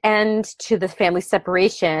seeking an end to the family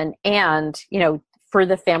separation and, for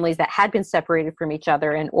the families that had been separated from each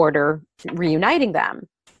other in order reuniting them.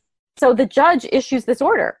 So the judge issues this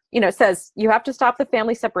order, says you have to stop the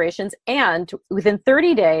family separations and within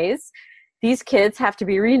 30 days, these kids have to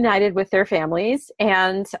be reunited with their families.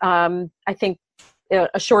 And I think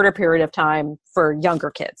a shorter period of time for younger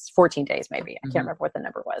kids, 14 days maybe. I can't remember what the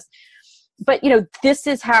number was. But, this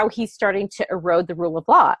is how he's starting to erode the rule of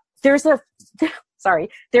law. There's a federal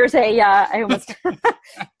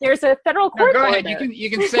court go order. Ahead. You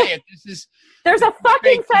can say it. There's a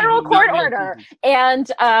fucking federal court order. And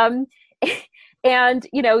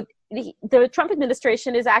the Trump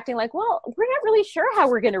administration is acting like, well, we're not really sure how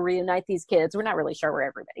we're going to reunite these kids. We're not really sure where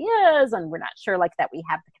everybody is. And we're not sure that we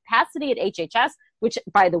have the capacity at HHS, which,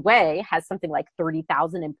 by the way, has something like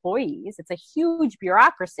 30,000 employees. It's a huge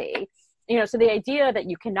bureaucracy. So the idea that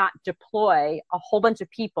you cannot deploy a whole bunch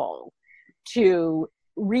of people to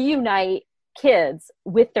reunite kids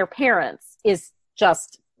with their parents is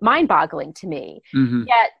just mind-boggling to me.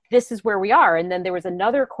 Yet this is where we are. And then there was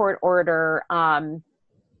another court order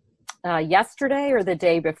yesterday or the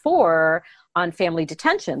day before on family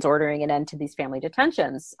detentions, ordering an end to these family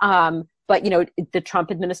detentions. But the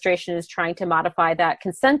Trump administration is trying to modify that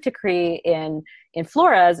consent decree in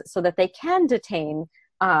Flores so that they can detain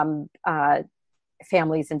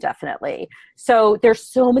families indefinitely. So there's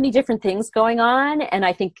so many different things going on. And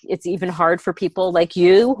I think it's even hard for people like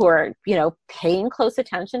you who are, paying close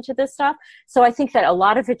attention to this stuff. So I think that a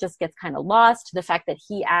lot of it just gets kind of lost. The fact that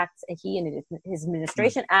he and his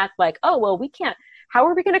administration act like, oh, well, we can't, how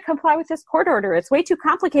are we going to comply with this court order? It's way too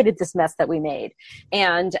complicated, this mess that we made.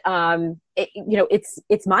 And,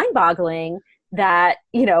 it's mind-boggling that,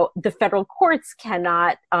 the federal courts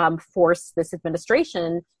cannot force this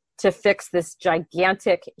administration to fix this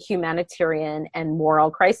gigantic humanitarian and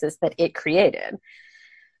moral crisis that it created.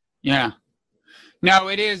 Yeah. No,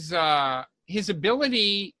 it is his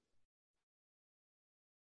ability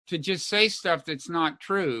to just say stuff that's not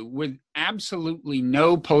true with absolutely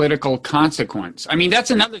no political consequence. I mean,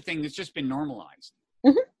 that's another thing that's just been normalized.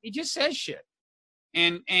 Mm-hmm. He just says shit.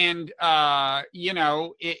 And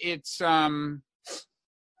it's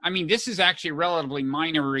I mean, this is actually a relatively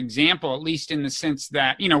minor example, at least in the sense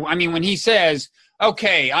that, when he says,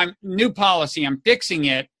 okay, I'm new policy, I'm fixing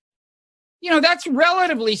it, that's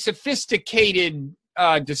relatively sophisticated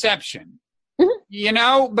deception,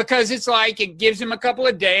 because it's like it gives him a couple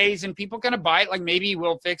of days and people kind of buy it, like maybe he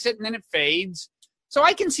will fix it, and then it fades. So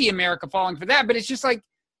I can see America falling for that, but it's just like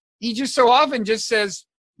he just so often just says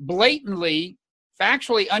blatantly,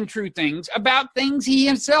 factually untrue things about things he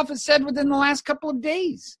himself has said within the last couple of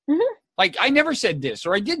days. Mm-hmm. Like, I never said this,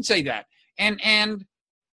 or I did say that. And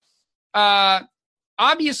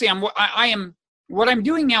obviously what I'm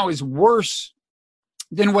doing now is worse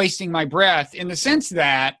than wasting my breath, in the sense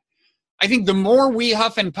that I think the more we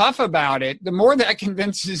huff and puff about it, the more that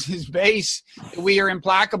convinces his base that we are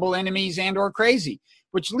implacable enemies and or crazy,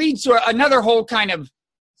 which leads to another whole kind of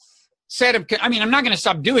set of, I'm not going to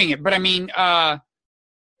stop doing it, but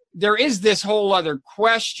there is this whole other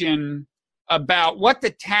question about what the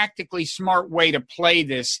tactically smart way to play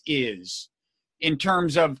this is in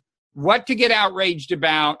terms of what to get outraged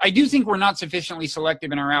about. I do think we're not sufficiently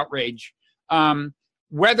selective in our outrage.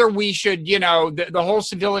 Whether we should, the whole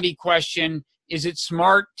civility question, is it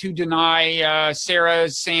smart to deny Sarah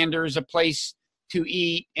Sanders a place to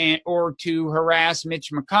eat or to harass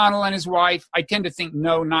Mitch McConnell and his wife? I tend to think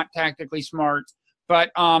no, not tactically smart.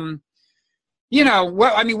 But,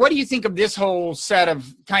 what do you think of this whole set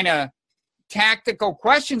of kind of tactical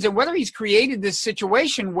questions, and whether he's created this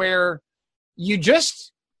situation where you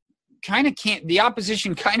just kind of can't, the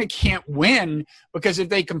opposition kind of can't win, because if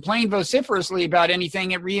they complain vociferously about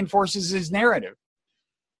anything, it reinforces his narrative?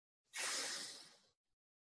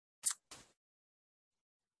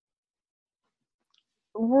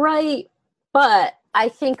 Right. But I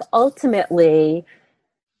think ultimately,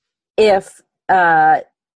 if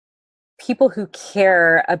people who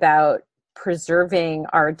care about preserving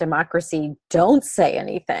our democracy don't say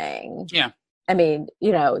anything. Yeah. I mean,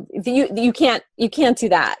 you can't do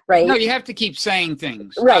that, right? No, you have to keep saying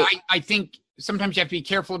things. Right. I think sometimes you have to be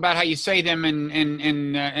careful about how you say them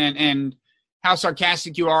and how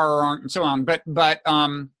sarcastic you are or aren't, and so on. But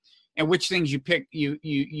and which things you pick,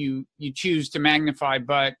 you choose to magnify.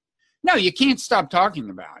 But no, you can't stop talking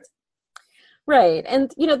about it. Right.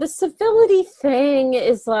 And, the civility thing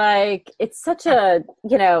is like, it's such a,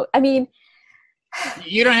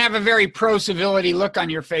 you don't have a very pro-civility look on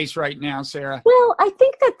your face right now, Sarah. Well, I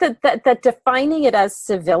think that defining it as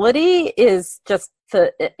civility is just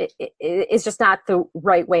not the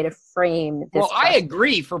right way to frame this. Well, I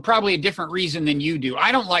agree, for probably a different reason than you do.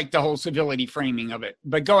 I don't like the whole civility framing of it.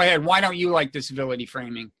 But go ahead. Why don't you like the civility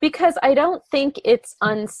framing? Because I don't think it's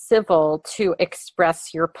uncivil to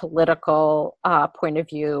express your political point of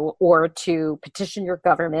view, or to petition your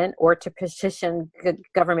government, or to petition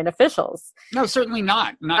government officials. No, certainly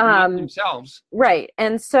not. Not themselves. Right.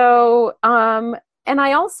 And so, and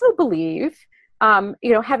I also believe,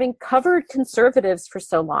 having covered conservatives for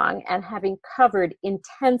so long, and having covered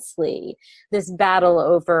intensely this battle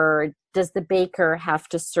over, does the baker have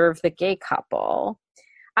to serve the gay couple?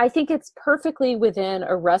 I think it's perfectly within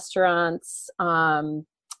a restaurant's, right,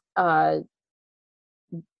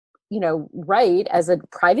 as a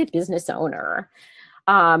private business owner,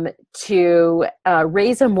 to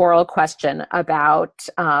raise a moral question about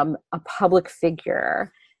a public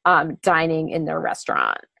figure dining in their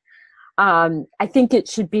restaurant. I think it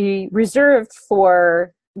should be reserved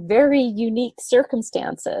for very unique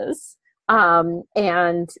circumstances.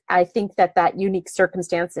 And I think that unique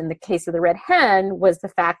circumstance in the case of the Red Hen was the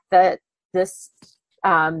fact that this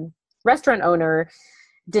restaurant owner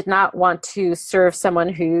did not want to serve someone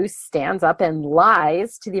who stands up and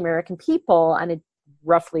lies to the American people on a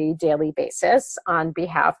roughly daily basis on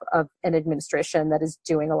behalf of an administration that is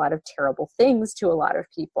doing a lot of terrible things to a lot of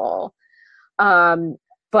people.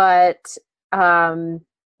 But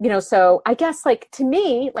so I guess like to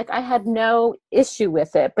me, like I had no issue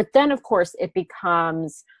with it, but then of course it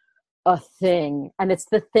becomes a thing, and it's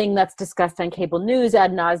the thing that's discussed on cable news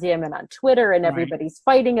ad nauseum and on Twitter, and everybody's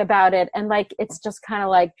fighting about it, and like it's just kind of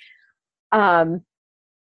like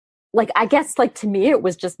I guess like to me it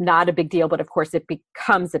was just not a big deal, but of course it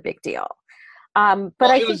becomes a big deal. But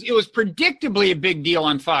well, it was predictably a big deal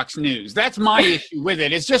on Fox News. That's my issue with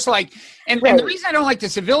it. It's just like, and the reason I don't like the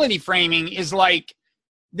civility framing is like,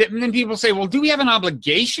 then people say, well, do we have an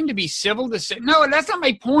obligation to be civil to say? No, that's not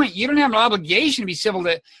my point. You don't have an obligation to be civil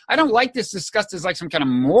to. I don't like this discussed as like some kind of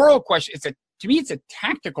moral question. To me, it's a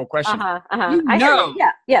tactical question. You know,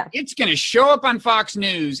 it's going to show up on Fox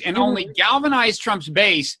News and only galvanize Trump's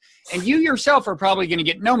base, and you yourself are probably going to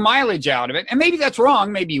get no mileage out of it. And maybe that's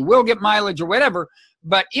wrong. Maybe you will get mileage or whatever.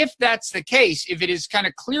 But if that's the case, if it is kind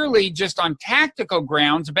of clearly just on tactical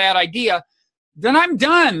grounds a bad idea, then I'm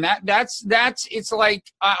done. That's it's like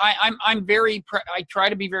I try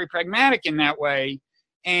to be very pragmatic in that way,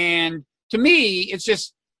 and to me it's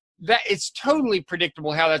just that it's totally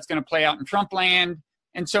predictable how that's going to play out in Trump land.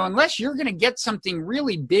 And so unless you're going to get something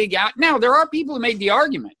really big out, now there are people who made the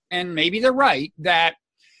argument, and maybe they're right, that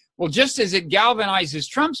well, just as it galvanizes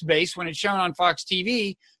Trump's base when it's shown on Fox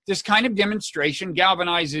TV, this kind of demonstration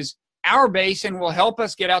galvanizes our base and will help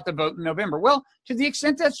us get out the vote in November. Well, to the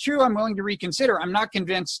extent that's true, I'm willing to reconsider. I'm not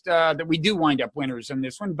convinced that we do wind up winners in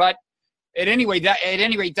this one, but at any rate,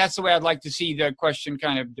 that's the way I'd like to see the question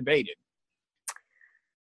kind of debated.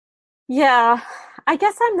 Yeah, I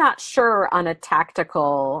guess I'm not sure on a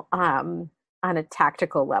tactical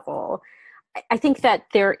level. I think that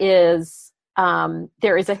there is a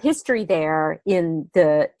history there in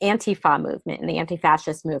the Antifa movement, in the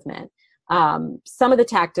anti-fascist movement. Some of the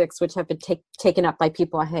tactics which have been taken up by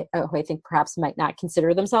people who I think perhaps might not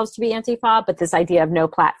consider themselves to be Antifa, but this idea of no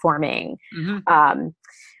platforming,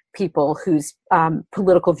 people whose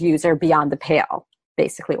political views are beyond the pale,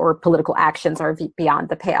 basically, or political actions are beyond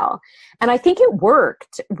the pale. And I think it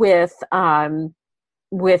worked with no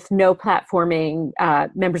platforming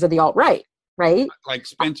members of the alt-right, right? Like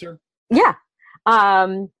Spencer? Yeah.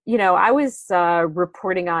 I was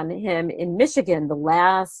reporting on him in Michigan, the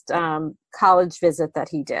last college visit that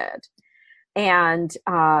he did. And,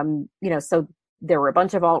 so there were a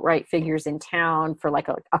bunch of alt-right figures in town for like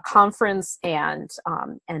a conference and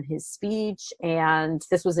his speech. And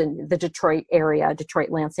this was in the Detroit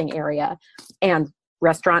Lansing area. And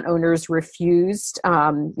restaurant owners refused.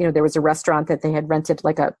 There was a restaurant that they had rented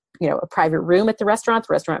like a private room at the restaurant.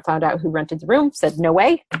 The restaurant found out who rented the room, said, no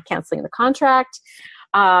way, canceling the contract.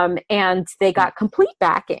 And they got complete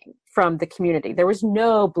backing from the community. There was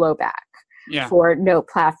no blowback for no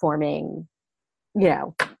platforming,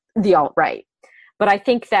 the alt-right. But I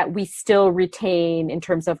think that we still retain, in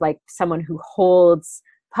terms of like someone who holds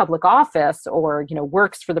public office or,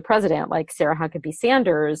 works for the president, like Sarah Huckabee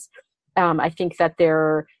Sanders, I think that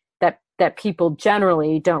that people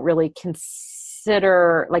generally don't really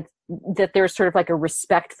consider like that there's sort of like a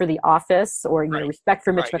respect for the office or respect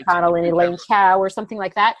for Mitch McConnell and Elaine Chao or something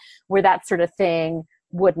like that, where that sort of thing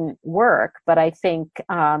wouldn't work. But I think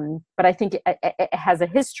it has a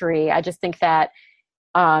history. I just think that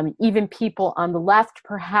even people on the left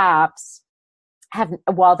perhaps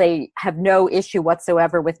while they have no issue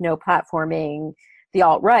whatsoever with no platforming the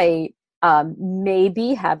alt-right,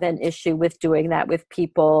 maybe have an issue with doing that with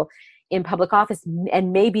people in public office.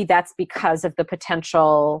 And maybe that's because of the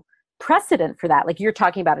potential precedent for that. Like you're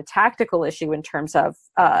talking about a tactical issue in terms of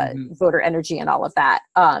voter energy and all of that.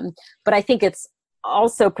 But I think it's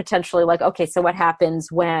also potentially like, okay, so what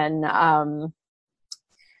happens when,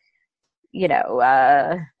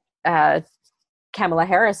 Kamala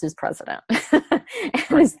Harris is president?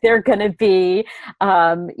 And is there going to be,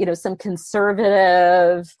 some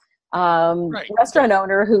conservative restaurant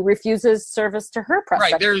owner who refuses service to her press?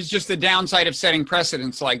 Right. There's just the downside of setting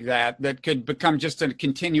precedents like that could become just a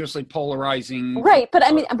continuously polarizing. Right. But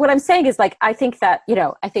I mean, what I'm saying is like, I think that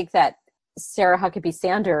Sarah Huckabee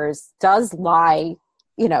Sanders does lie,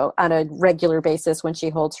 on a regular basis when she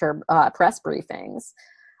holds her press briefings.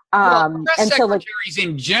 Press secretaries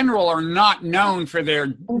in general are not known for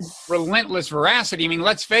their relentless veracity. I mean,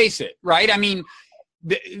 let's face it, right? I mean,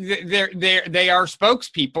 they are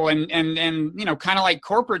spokespeople and kind of like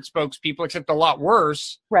corporate spokespeople, except a lot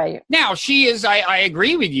worse. Right. Now, she is, I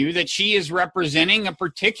agree with you that she is representing a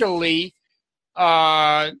particularly,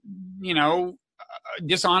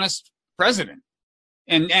 dishonest president.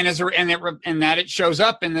 And that it shows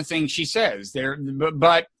up in the things she says there,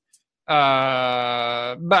 but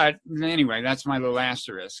anyway, that's my little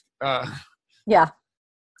asterisk. Yeah,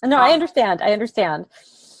 no, I understand.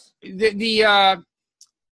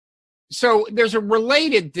 So there's a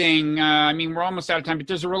related thing. I mean, we're almost out of time, but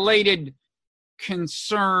there's a related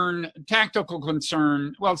concern, tactical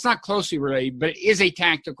concern. Well, it's not closely related, but it is a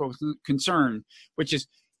tactical concern, which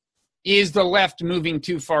is the left moving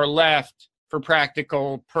too far left for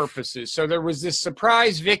practical purposes? So there was this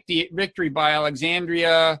surprise victory by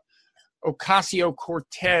Alexandria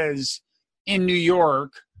Ocasio-Cortez in New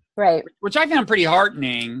York, right? Which I found pretty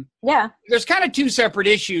heartening. Yeah. There's kind of two separate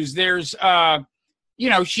issues. There's,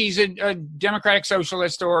 she's a democratic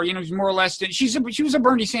socialist, or more or less. She was a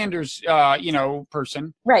Bernie Sanders,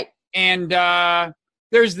 person, right? And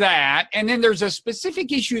there's that, and then there's a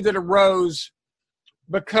specific issue that arose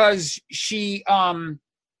because she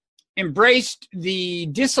embraced the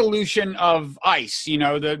dissolution of ICE.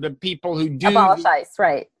 The people who do abolish ICE,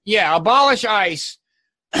 right? Yeah, abolish ICE.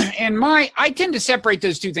 And I tend to separate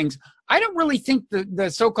those two things. I don't really think the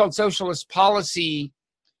so-called socialist policy,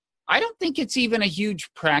 I don't think it's even a huge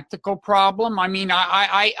practical problem. I mean,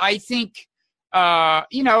 I think,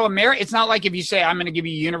 it's not like if you say, I'm going to give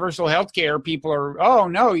you universal health care, people are, oh,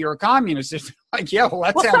 no, you're a communist. It's like, yeah, well,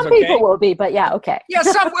 that sounds okay. Some people will be, but yeah, okay. Yeah,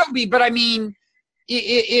 some will be, but I mean,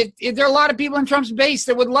 there are a lot of people in Trump's base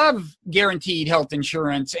that would love guaranteed health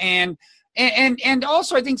insurance. And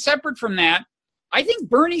also, I think separate from that, I think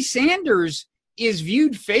Bernie Sanders is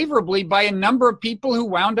viewed favorably by a number of people who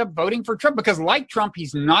wound up voting for Trump, because like Trump,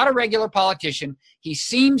 he's not a regular politician. He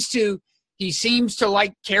seems to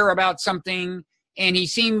like care about something, and he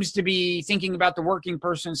seems to be thinking about the working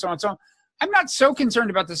person and so on and so on. I'm not so concerned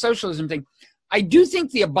about the socialism thing. I do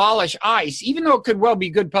think the abolish ICE, even though it could well be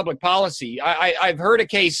good public policy, I've heard a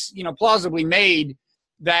case, plausibly made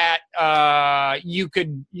that you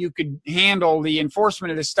could handle the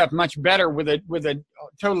enforcement of this stuff much better with a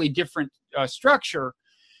totally different structure.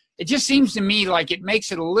 It just seems to me like it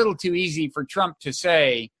makes it a little too easy for Trump to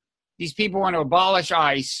say these people want to abolish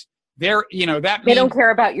ICE. That they don't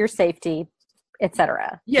care about your safety,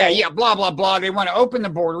 etc. Yeah, right? Yeah, blah blah blah. They want to open the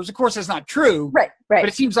borders. Of course, that's not true. Right. But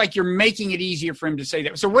it seems like you're making it easier for him to say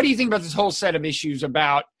that. So, what do you think about this whole set of issues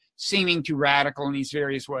about seeming too radical in these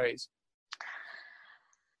various ways?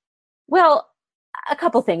 Well, a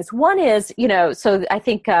couple things. One is, so I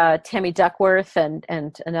think Tammy Duckworth and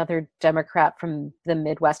another Democrat from the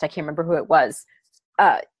Midwest, I can't remember who it was,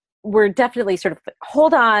 were definitely sort of,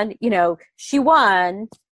 hold on, she won,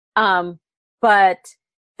 but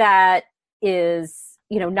that is,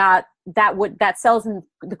 not, that sells in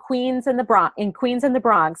the Queens and the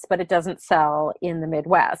Bronx, but it doesn't sell in the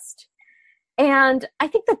Midwest. And I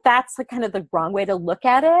think that's kind of the wrong way to look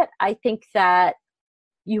at it. I think that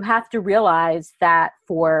you have to realize that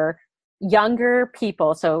for younger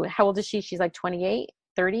people, so how old is she? She's like 28,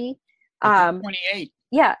 30? 28.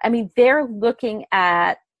 Yeah. I mean, they're looking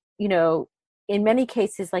at, in many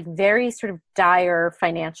cases, like very sort of dire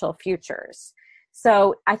financial futures.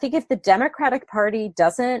 So I think if the Democratic Party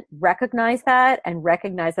doesn't recognize that and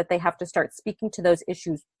recognize that they have to start speaking to those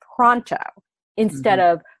issues pronto, instead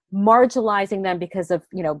of marginalizing them because of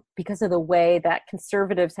the way that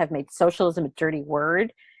conservatives have made socialism a dirty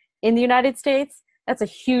word in the United States, that's a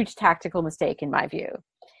huge tactical mistake in my view.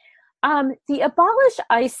 The abolish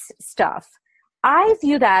ICE stuff, I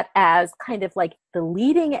view that as kind of like the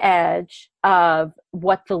leading edge of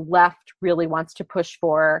what the left really wants to push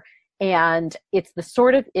for. And it's the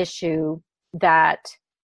sort of issue that,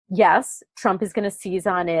 yes, Trump is going to seize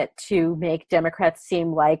on it to make Democrats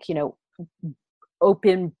seem like,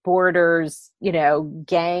 open borders,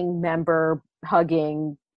 gang member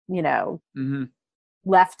hugging,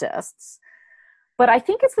 leftists. But I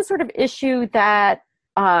think it's the sort of issue that,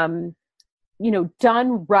 done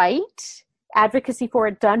right, advocacy for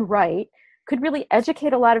it done right, could really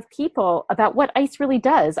educate a lot of people about what ICE really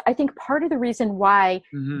does. I think part of the reason why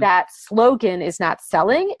that slogan is not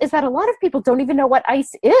selling is that a lot of people don't even know what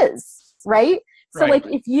ICE is, right? So like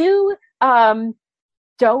if you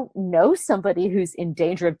don't know somebody who's in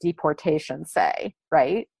danger of deportation, say,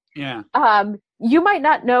 right? Yeah. You might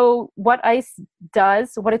not know what ICE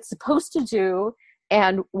does, what it's supposed to do,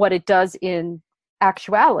 and what it does in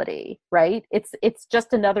actuality, right? It's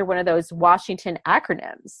just another one of those Washington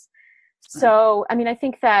acronyms. So, I mean, I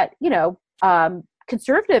think that,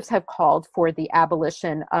 conservatives have called for the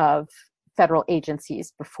abolition of federal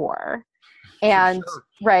agencies before. And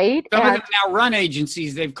right. Some of them now run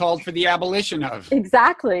agencies they've called for the abolition of.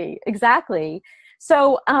 Exactly.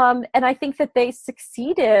 So, and I think that they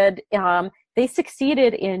succeeded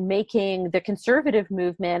in making the conservative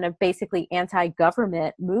movement a basically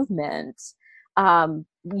anti-government movement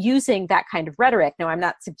using that kind of rhetoric. Now, I'm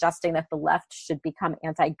not suggesting that the left should become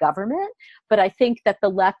anti-government, but I think that the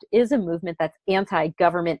left is a movement that's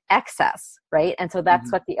anti-government excess, right? And so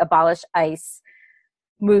that's what the Abolish ICE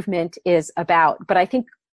movement is about. But I think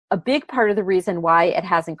a big part of the reason why it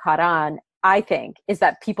hasn't caught on, I think, is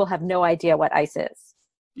that people have no idea what ICE is.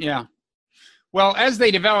 Yeah. Well, as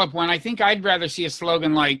they develop one, I think I'd rather see a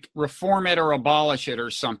slogan like reform it or abolish it or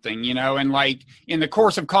something, and like in the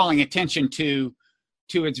course of calling attention to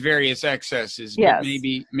its various excesses. Yes.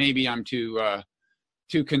 But maybe I'm too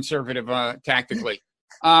conservative tactically.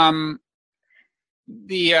 All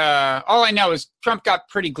I know is Trump got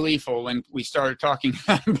pretty gleeful when we started talking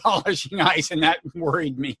about abolishing ICE, and that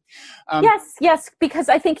worried me. Yes, because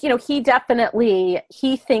I think he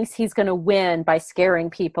thinks he's going to win by scaring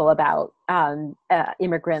people about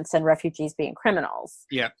immigrants and refugees being criminals.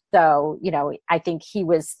 Yeah. So I think he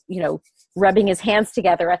was rubbing his hands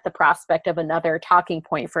together at the prospect of another talking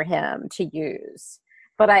point for him to use.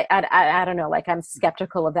 But I don't know. Like, I'm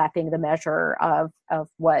skeptical of that being the measure of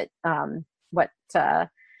what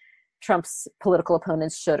Trump's political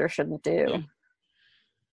opponents should or shouldn't do. Yeah.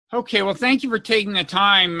 Okay, well, thank you for taking the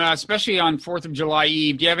time, especially on 4th of July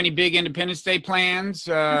Eve. Do you have any big Independence Day plans?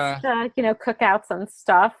 Just, cookouts and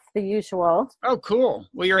stuff, the usual. Oh, cool.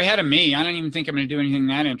 Well, you're ahead of me. I don't even think I'm going to do anything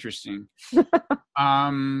that interesting.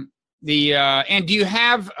 And do you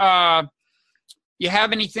have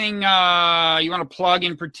anything you want to plug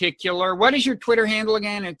in particular? What is your Twitter handle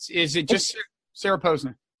again? Is it just Sarah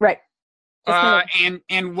Posner? Right.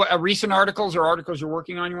 And what recent articles or articles you're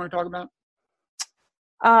working on you want to talk about?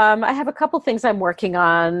 I have a couple things I'm working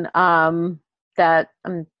on that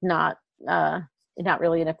I'm not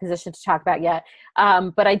really in a position to talk about yet.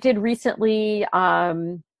 But I did recently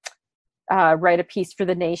write a piece for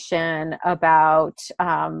The Nation about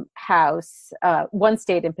how one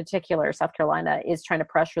state in particular, South Carolina, is trying to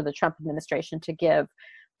pressure the Trump administration to give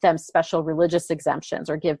them special religious exemptions,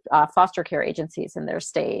 or give foster care agencies in their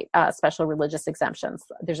state special religious exemptions.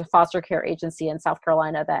 There's a foster care agency in South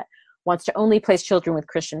Carolina that wants to only place children with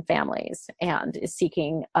Christian families and is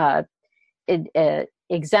seeking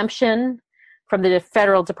exemption from the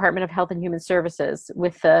Federal Department of Health and Human Services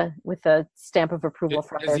with a stamp of approval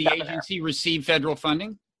from their governor. Does the agency receive federal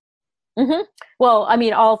funding? Mm-hmm. Well, I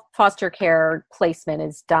mean, all foster care placement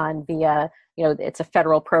is done via, it's a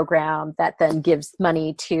federal program that then gives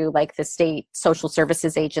money to like the state social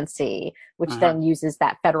services agency, which then uses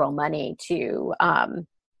that federal money to,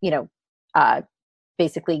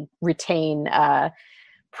 basically retain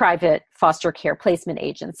private foster care placement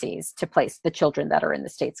agencies to place the children that are in the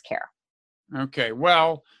state's care. Okay,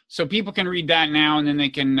 well, so people can read that now, and then they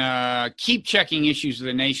can keep checking issues of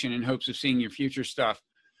The Nation in hopes of seeing your future stuff.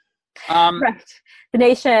 Right. The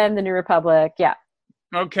Nation, the New Republic, yeah.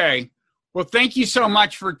 Okay. Well, thank you so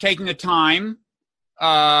much for taking the time.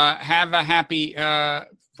 Have a happy 4th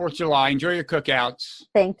of July. Enjoy your cookouts.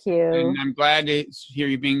 Thank you. And I'm glad to hear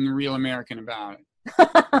you being a real American about it.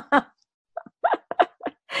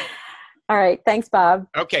 All right. Thanks, Bob.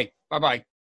 Okay. Bye-bye.